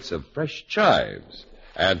tangy bits of fresh chives,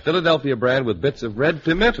 and Philadelphia brand with bits of red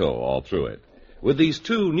pimento all through it. With these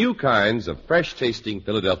 2 new kinds of fresh-tasting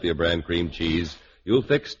Philadelphia brand cream cheese, you'll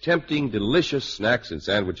fix tempting, delicious snacks and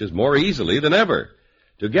sandwiches more easily than ever.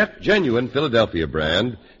 To get genuine Philadelphia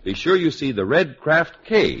brand, be sure you see the red Kraft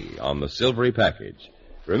K on the silvery package.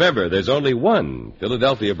 Remember, there's only 1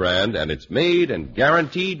 Philadelphia brand, and it's made and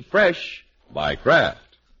guaranteed fresh by Kraft.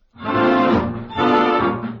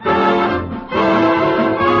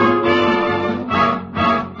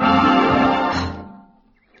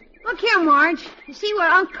 Look here, Marge. You see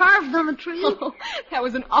what Unc carved on the tree? Oh, that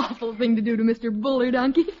was an awful thing to do to Mr. Bullard,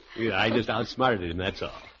 Unky. Yeah, I just outsmarted him, that's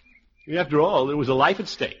all. After all, there was a life at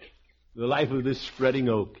stake. The life of this spreading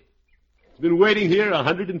oak. It's been waiting here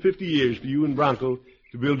 150 years for you and Bronco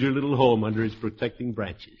to build your little home under its protecting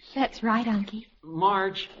branches. That's right, Unky.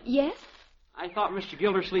 Marge, Yes? I thought Mr.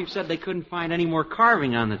 Gildersleeve said they couldn't find any more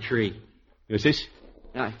carving on the tree. What's this?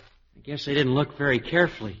 I guess they didn't look very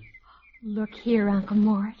carefully. Look here, Uncle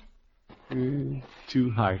Mort.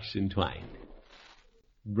 2 hearts entwined.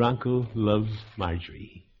 Bronco loves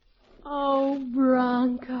Marjorie. Oh,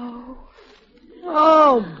 Bronco.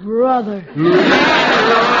 Oh, brother.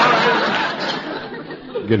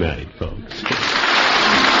 Good night, folks.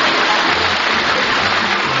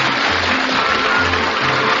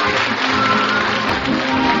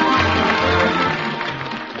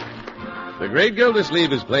 Great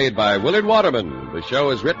Gildersleeve is played by Willard Waterman. The show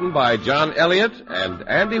is written by John Elliott and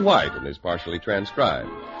Andy White and is partially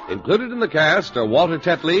transcribed. Included in the cast are Walter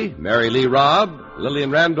Tetley, Mary Lee Robb,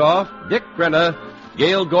 Lillian Randolph, Dick Crenna,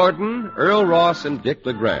 Gail Gordon, Earl Ross, and Dick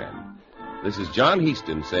LeGrand. This is John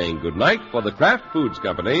Heaston saying goodnight for the Kraft Foods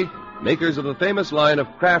Company, makers of the famous line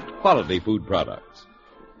of Kraft quality food products.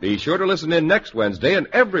 Be sure to listen in next Wednesday and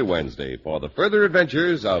every Wednesday for the further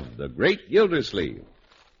adventures of the Great Gildersleeve.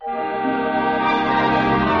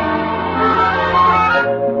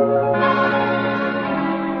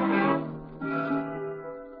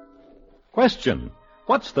 Question: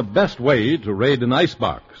 what's the best way to raid an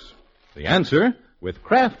icebox? The answer: with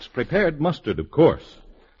Kraft's prepared mustard, of course.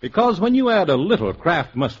 Because when you add a little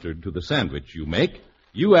Kraft mustard to the sandwich you make,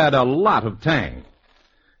 you add a lot of tang.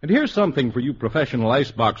 And here's something for you professional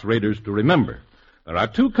icebox raiders to remember. There are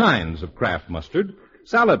two kinds of Kraft mustard: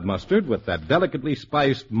 salad mustard with that delicately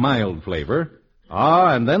spiced, mild flavor.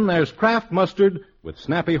 And then there's Kraft mustard with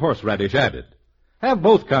snappy horseradish added. Have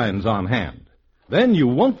both kinds on hand. Then you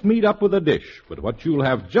won't meet up with a dish, but what you'll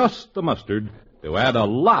have just the mustard to add a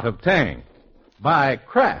lot of tang. Buy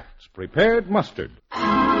Kraft's prepared mustard.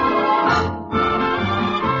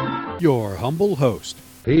 Your humble host.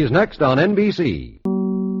 He's next on NBC.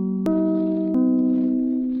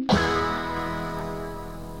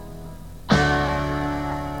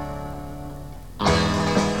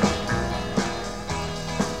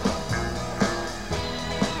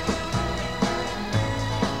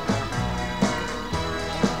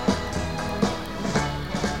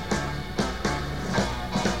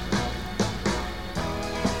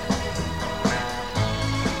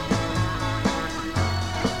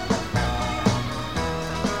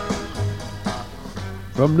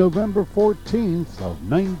 From November 14th of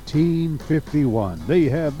 1951, they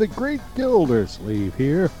have the Great Gildersleeve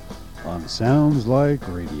here on Sounds Like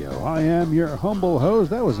Radio. I am your humble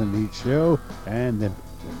host. That was a neat show, and then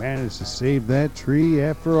we managed to save that tree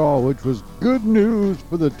after all, which was good news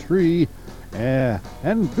for the tree, and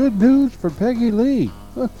good news for Peggy Lee.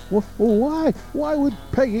 Why? Why would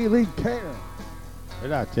Peggy Lee care?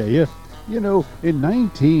 And I'll tell you, in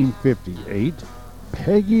 1958,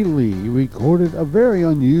 Peggy Lee recorded a very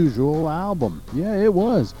unusual album. Yeah, it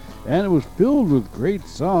was. And it was filled with great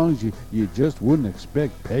songs you just wouldn't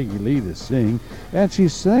expect Peggy Lee to sing. And she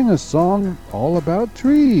sang a song all about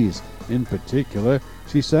trees. In particular,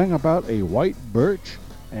 she sang about a white birch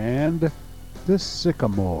and the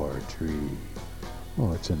sycamore tree.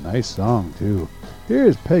 Oh, it's a nice song, too.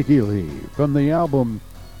 Here's Peggy Lee from the album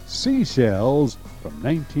Seashells from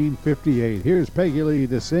 1958. Here's Peggy Lee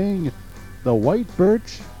to sing The White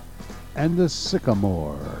Birch and the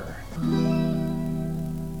Sycamore.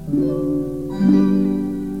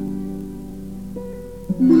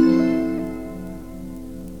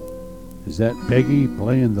 Is that Peggy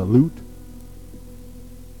playing the lute?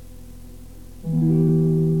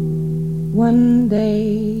 One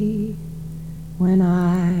day when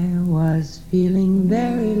I was feeling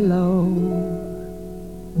very low,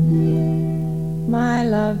 my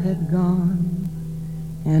love had gone,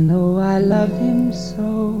 and oh, I loved him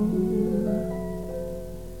so.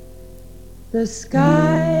 The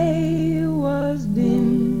sky was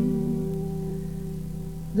dim,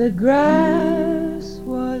 the grass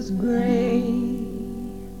was gray,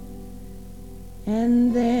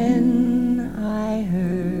 and then I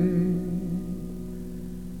heard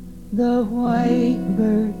the white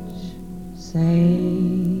birch say.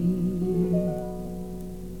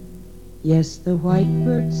 Yes, the white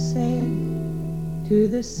birch said to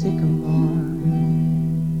the sycamore,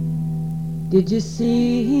 did you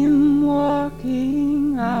see him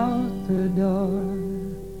walking out the door?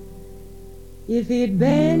 If he'd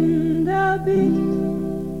bend a bit,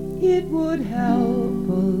 it would help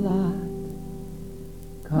a lot,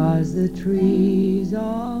 'cause the trees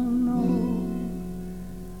all know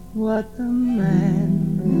what the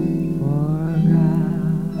man forgot.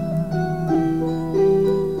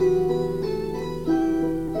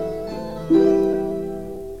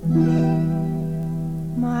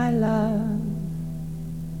 My love,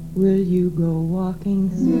 will you go walking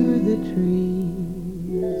through the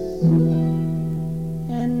trees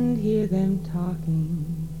and hear them talking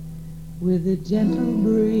with a gentle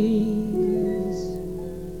breeze?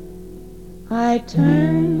 I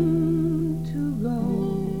turned to go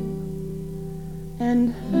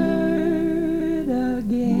and heard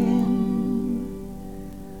again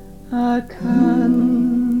a conversation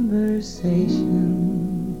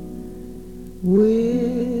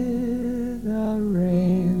with a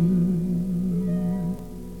wren.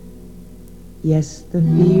 Yes, the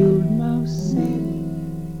field mouse said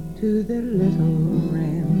to the little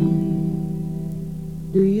wren,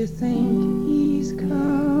 Do you think he's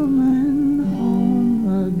coming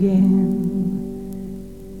home again?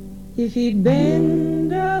 If he'd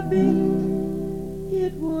bend a bit,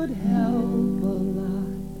 it would help a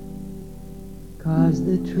lot, 'cause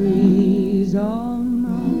the trees all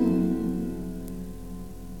know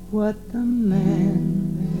what the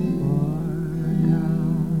man forgot.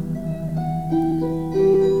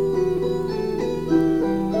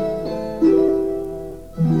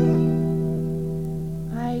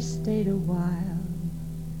 I stayed a while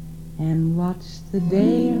and watched the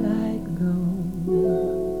daylight go.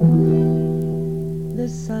 The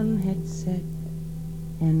sun had set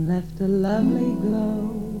and left a lovely glow.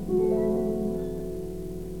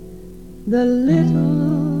 The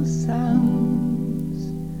little sounds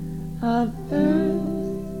of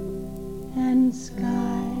earth and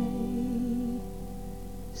sky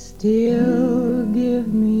still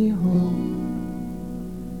give me hope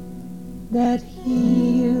that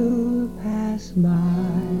he'll pass by.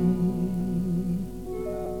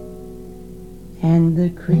 And the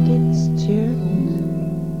crickets chirped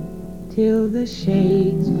till the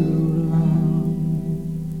shades grew long,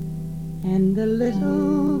 and the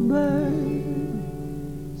little bird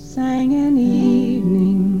sang an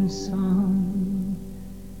evening song.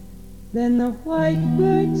 Then the white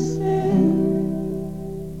bird said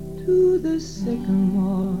to the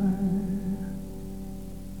sycamore,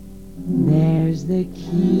 there's the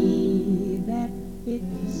key that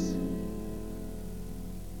fits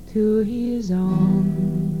to his own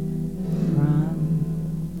front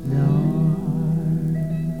door.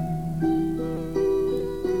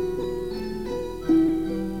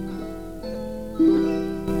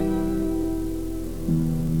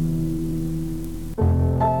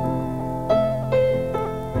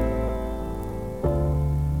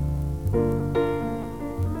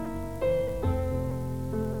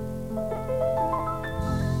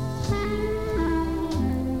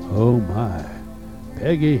 Oh my,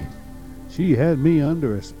 Peggy, she had me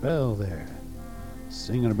under a spell there,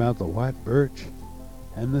 singing about the white birch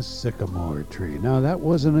and the sycamore tree. Now that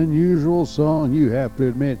was an unusual song, you have to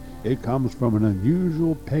admit. It comes from an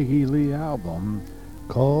unusual Peggy Lee album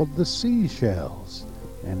called The Seashells.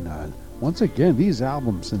 And once again, these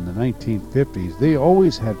albums in the 1950s, they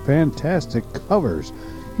always had fantastic covers.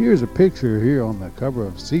 Here's a picture here on the cover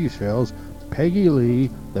of Seashells. Peggy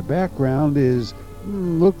Lee, the background is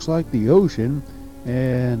looks like the ocean,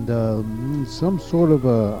 and some sort of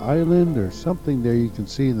a island or something there you can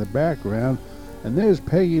see in the background. And there's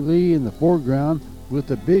Peggy Lee in the foreground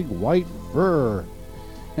with a big white fur.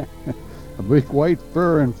 A big white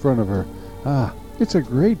fur in front of her. It's a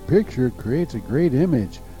great picture. It creates a great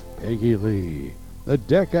image. Peggy Lee. The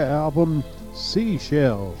Decca album,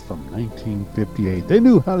 Seashells from 1958. They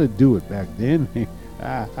knew how to do it back then.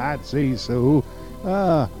 I'd say so.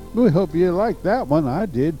 We hope you liked that one. I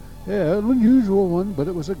did. Yeah, an unusual one, but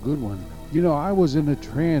it was a good one. You know, I was in a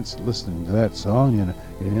trance listening to that song, and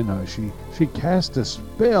she cast a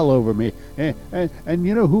spell over me. And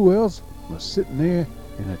you know who else was sitting there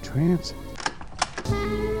in a trance?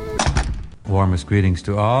 Warmest greetings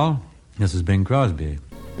to all. This is Bing Crosby.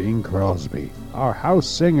 Bing Crosby, our house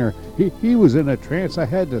singer. He was in a trance. I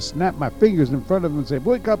had to snap my fingers in front of him and say,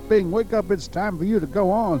 "Wake up, Bing, wake up. It's time for you to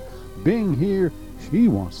go on." Bing here, he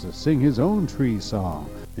wants to sing his own tree song.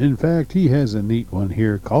 In fact, he has a neat one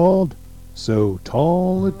here called So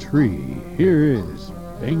Tall a Tree. Here is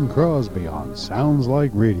Bing Crosby on Sounds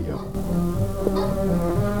Like Radio.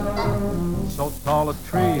 So tall a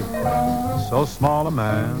tree, so small a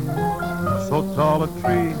man. So tall a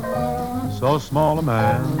tree, so small a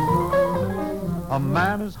man. A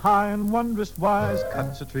man is high and wondrous wise,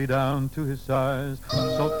 cuts a tree down to his size.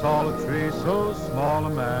 So tall a tree, so small a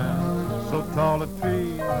man. So tall a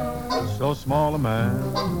tree, so small a man.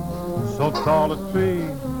 So tall a tree,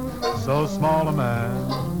 so small a man.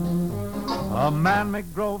 A man may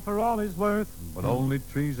grow for all he's worth, but only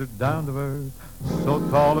trees are down to earth. So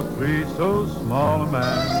tall a tree, so small a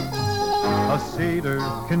man. A cedar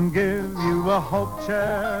can give you a hope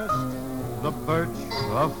chest, the birch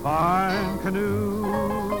a fine canoe.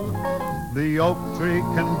 The oak tree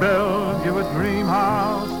can build you a dream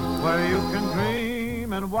house where you can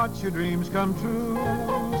dream and watch your dreams come true.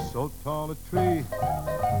 So tall a tree,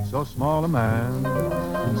 so small a man.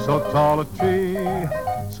 So tall a tree,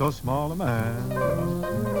 so small a man.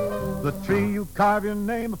 The tree you carve your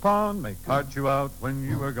name upon may cart you out when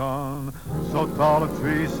you are gone. So tall a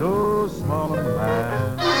tree, so small a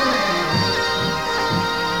man.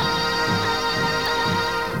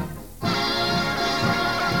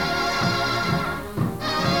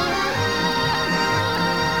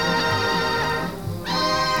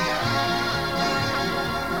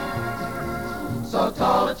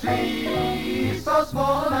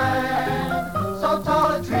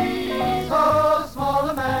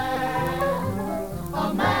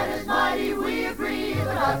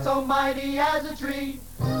 mighty as a tree.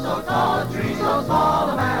 So tall a tree, so small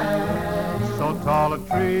a man. So tall a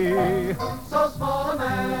tree, So small a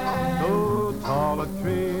man. so tall a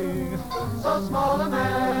tree. So small a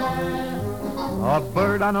man. A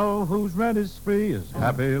bird I know whose rent is free is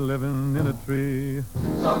happy living in a tree.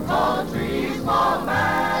 So tall a tree, small a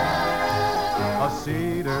man. A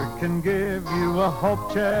cedar can give you a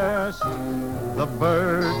hope chest. The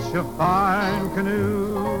birch a fine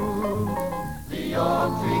canoe. The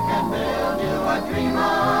oak tree can build you a dream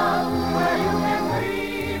home where you can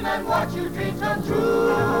dream and watch your dreams come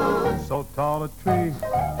true. So tall a tree,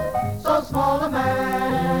 So small a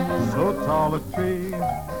man. so tall a tree.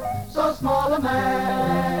 So small a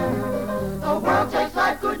man. The world takes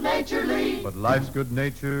life good-naturedly. But life's good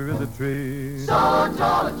nature is a tree. So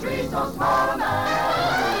tall a tree, so small a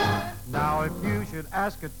man. Now if you should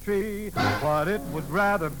ask a tree what it would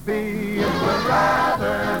rather be, it Would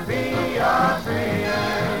rather be a tree.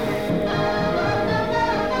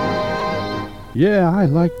 Yeah, I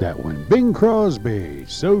like that one. Bing Crosby,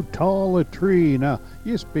 So Tall a Tree. Now,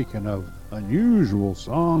 you're speaking of unusual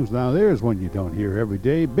songs. Now, there's one you don't hear every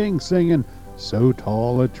day. Bing singing So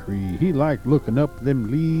Tall a Tree. He liked looking up them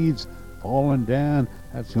leaves, falling down.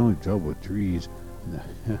 That's the only trouble with trees.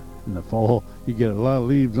 In the fall, you get a lot of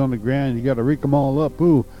leaves on the ground. You got to rake them all up.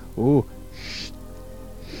 Ooh, ooh. Shh,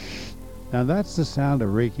 shh. Now, that's the sound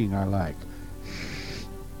of raking I like.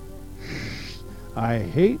 I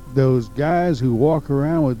hate those guys who walk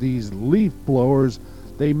around with these leaf blowers.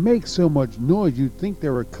 They make so much noise you'd think they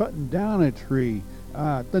were cutting down a tree.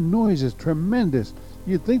 The noise is tremendous.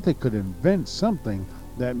 You'd think they could invent something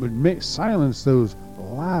that would silence those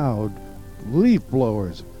loud leaf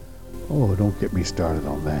blowers. Oh, don't get me started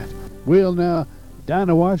on that. Well, now,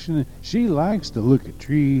 Dinah Washington, she likes to look at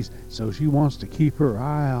trees, so she wants to keep her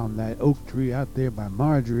eye on that oak tree out there by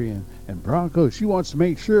Marjorie and Bronco. She wants to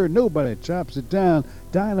make sure nobody chops it down.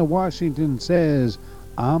 Dinah Washington says,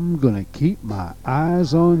 I'm going to keep my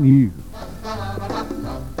eyes on you.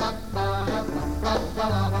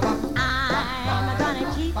 I'm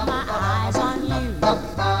gonna keep my eyes on you.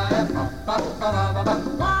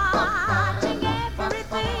 Watching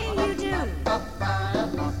everything you do.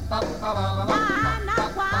 I'm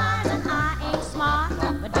not wise and I ain't smart,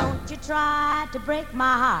 but don't you try to break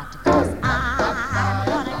my heart, 'cause I'm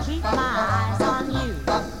gonna keep my eyes on you.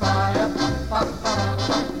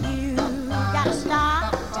 You gotta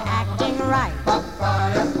stop to acting right.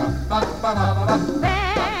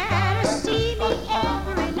 Better see me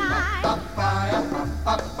every night.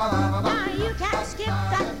 Now you can't skip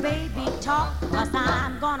that baby talk, 'cause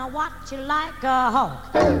I'm gonna watch you like a hawk.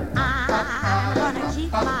 I'm gonna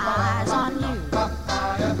keep my eyes on you.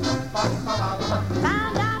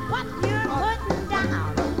 Found out what you're putting down.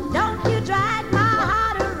 Don't you drag my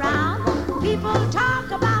heart around. People talk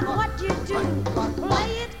about what you do.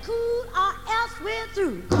 Play it cool or else we're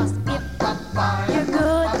through. 'Cause if you're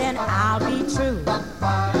good, then I'll be true.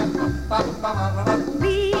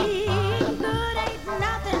 Being good ain't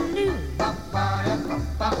nothing new.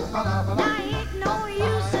 Now ain't no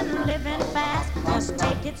use in living fast. Just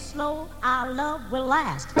take it slow, our love will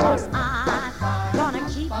last. 'Cause I'm gonna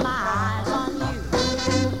keep my eyes on you.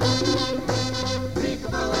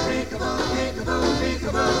 Peekaboo, peekaboo, peekaboo,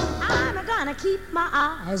 peekaboo. I'm gonna keep my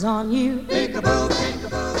eyes on you. Peekaboo,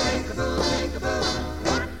 peekaboo, peekaboo, peekaboo.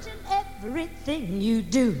 Watching everything you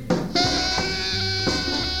do.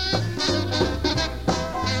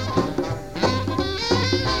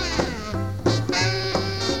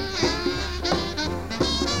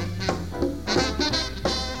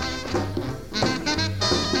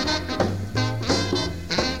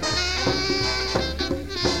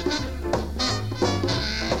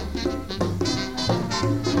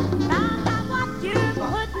 Found out what you're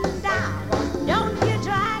putting down. Don't you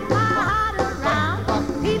drag my heart around.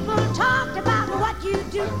 People talk about what you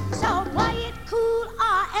do, so play it cool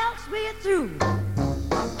or else we're through.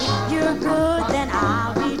 If you're good, then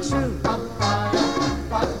I'll be true.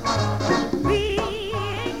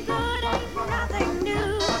 Being good ain't nothing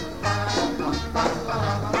new.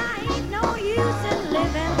 Now ain't no use in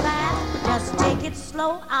living fast. Just take it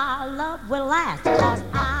slow, our love will last. 'Cause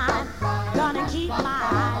I'm gonna keep my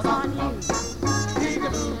eyes on you.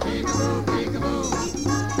 Peekaboo, peekaboo, peekaboo.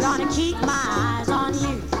 Gonna keep my eyes on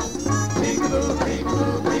you. Peekaboo,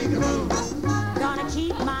 peekaboo, peekaboo. Gonna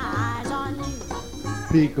keep my eyes on you.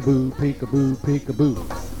 Peekaboo, peekaboo, peekaboo.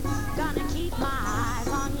 Gonna keep my eyes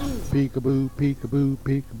on you. Peekaboo, peekaboo,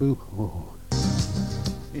 peekaboo. Oh.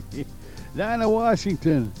 Dinah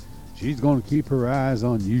Washington, she's going to keep her eyes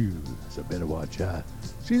on you. So better watch out.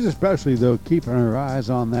 She's especially, though, keeping her eyes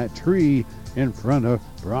on that tree in front of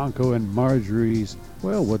Bronco and Marjorie's,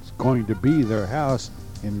 well, what's going to be their house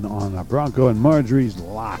on Bronco and Marjorie's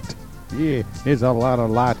lot. Yeah, it's a lot of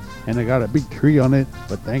lot, and they got a big tree on it,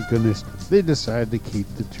 but thank goodness they decided to keep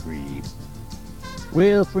the tree.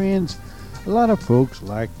 Well, friends, a lot of folks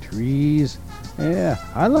like trees. Yeah,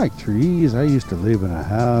 I like trees. I used to live in a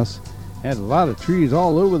house, had a lot of trees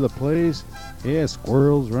all over the place. Yeah,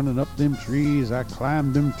 squirrels running up them trees. I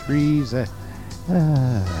climbed them trees.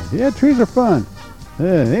 Yeah, trees are fun.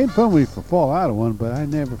 It ain't fun when you fall out of one, but I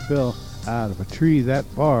never fell out of a tree that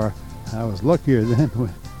far. I was luckier then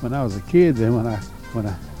when I was a kid than when I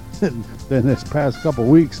then this past couple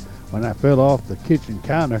weeks when I fell off the kitchen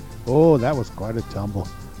counter. Oh, that was quite a tumble.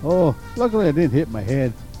 Oh, luckily I didn't hit my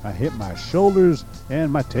head. I hit my shoulders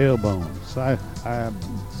and my tailbone. So I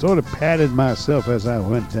sort of patted myself as I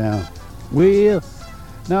went down. Well,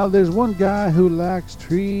 now there's one guy who likes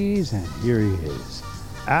trees, and here he is.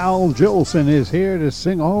 Al Jolson is here to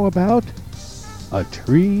sing all about A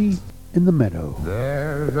Tree in the Meadow.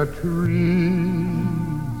 There's a tree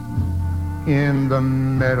in the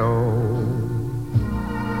meadow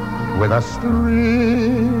with a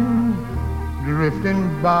stream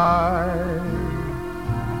drifting by,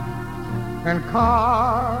 and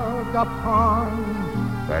carved upon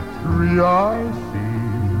that tree I see,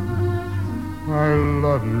 I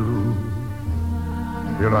love you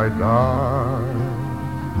till I die.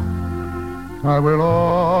 I will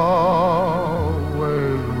always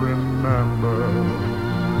remember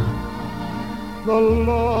the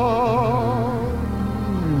love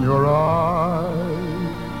in your eyes,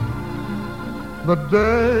 the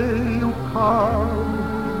day you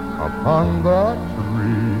carved upon that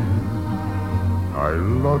tree. I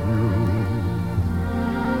love you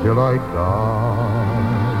till I die.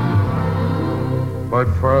 But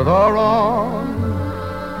further on,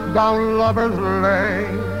 down Lover's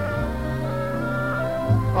Lane,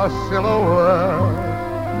 a silhouette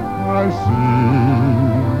I see.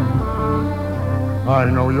 I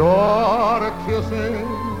know you're kissing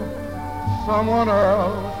someone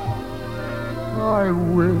else. I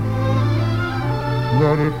wish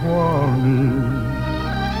that it was me.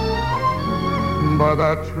 By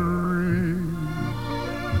that tree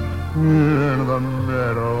in the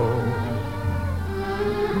meadow,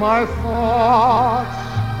 my thoughts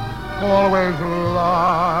always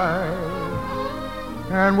lie,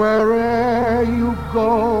 and wherever you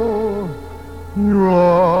go, you'll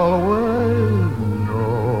always know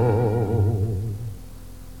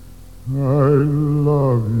I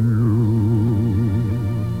love you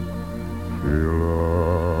till I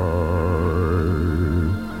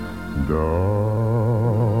die.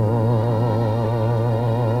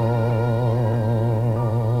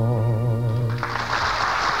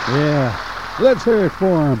 Yeah, let's hear it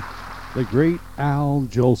for him, the great Al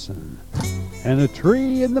Jolson. And A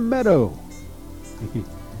Tree in the Meadow.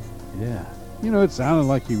 Yeah, you know, it sounded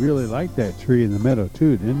like he really liked that tree in the meadow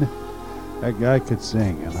too, didn't it? That guy could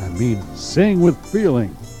sing, and I mean sing with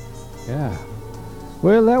feeling. Yeah.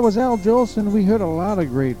 Well, that was Al Jolson. We heard a lot of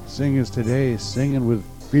great singers today singing with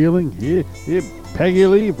feeling. Yeah, Peggy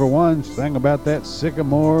Lee, for one, sang about that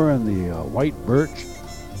sycamore and the white birch.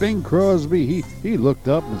 Bing Crosby, he looked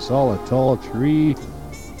up and saw a tall tree.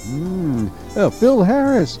 Phil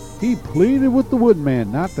Harris, he pleaded with the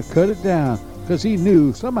woodman not to cut it down, because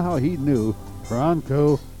somehow he knew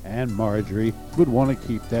Bronco and Marjorie would want to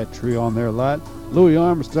keep that tree on their lot. Louis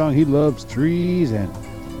Armstrong, he loves trees, and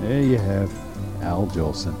there you have Al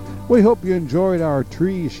Jolson. We hope you enjoyed our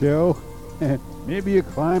tree show. Maybe you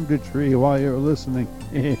climbed a tree while you were listening.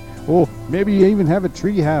 Or maybe you even have a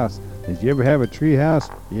tree house. Did you ever have a tree house?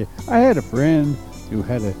 Yeah, I had a friend who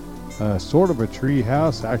had a sort of a tree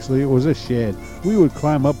house. Actually, it was a shed. We would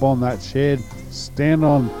climb up on that shed, stand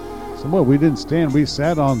on, we didn't stand, we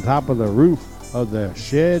sat on top of the roof of the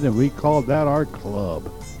shed, and we called that our club.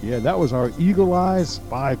 Yeah, that was our Eagle Eye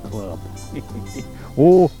Spy Club.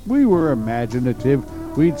 Oh, we were imaginative.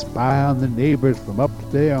 We'd spy on the neighbors from up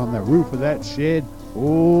there on the roof of that shed.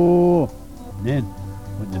 Oh, and then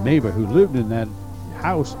when the neighbor who lived in that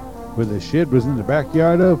house where the shed was in the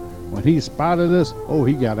backyard of, when he spotted us, oh,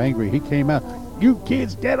 he got angry. He came out, "You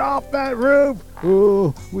kids, get off that roof!"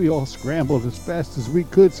 Oh, we all scrambled as fast as we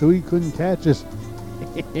could so he couldn't catch us.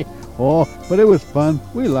 Oh, but it was fun.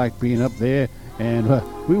 We liked being up there, and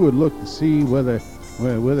we would look to see whether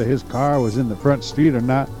his car was in the front street or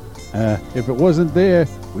not. If it wasn't there,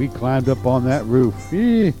 we climbed up on that roof.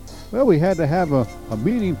 Well, we had to have a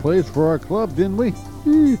meeting place for our club, didn't we?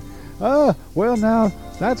 Well, now,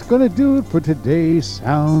 that's going to do it for today's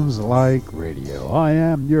Sounds Like Radio. I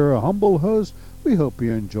am your humble host. We hope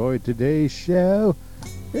you enjoyed today's show.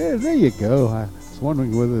 Yeah, there you go. I was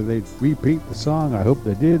wondering whether they'd repeat the song. I hope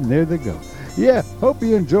they did, and there they go. Yeah, hope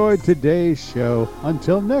you enjoyed today's show.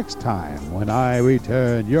 Until next time, when I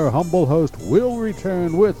return, your humble host will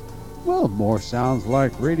return with, well, more Sounds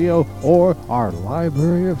Like Radio or our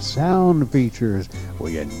library of sound features. Well,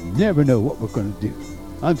 you never know what we're going to do.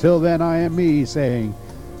 Until then, I am me saying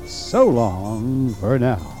so long for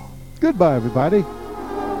now. Goodbye, everybody.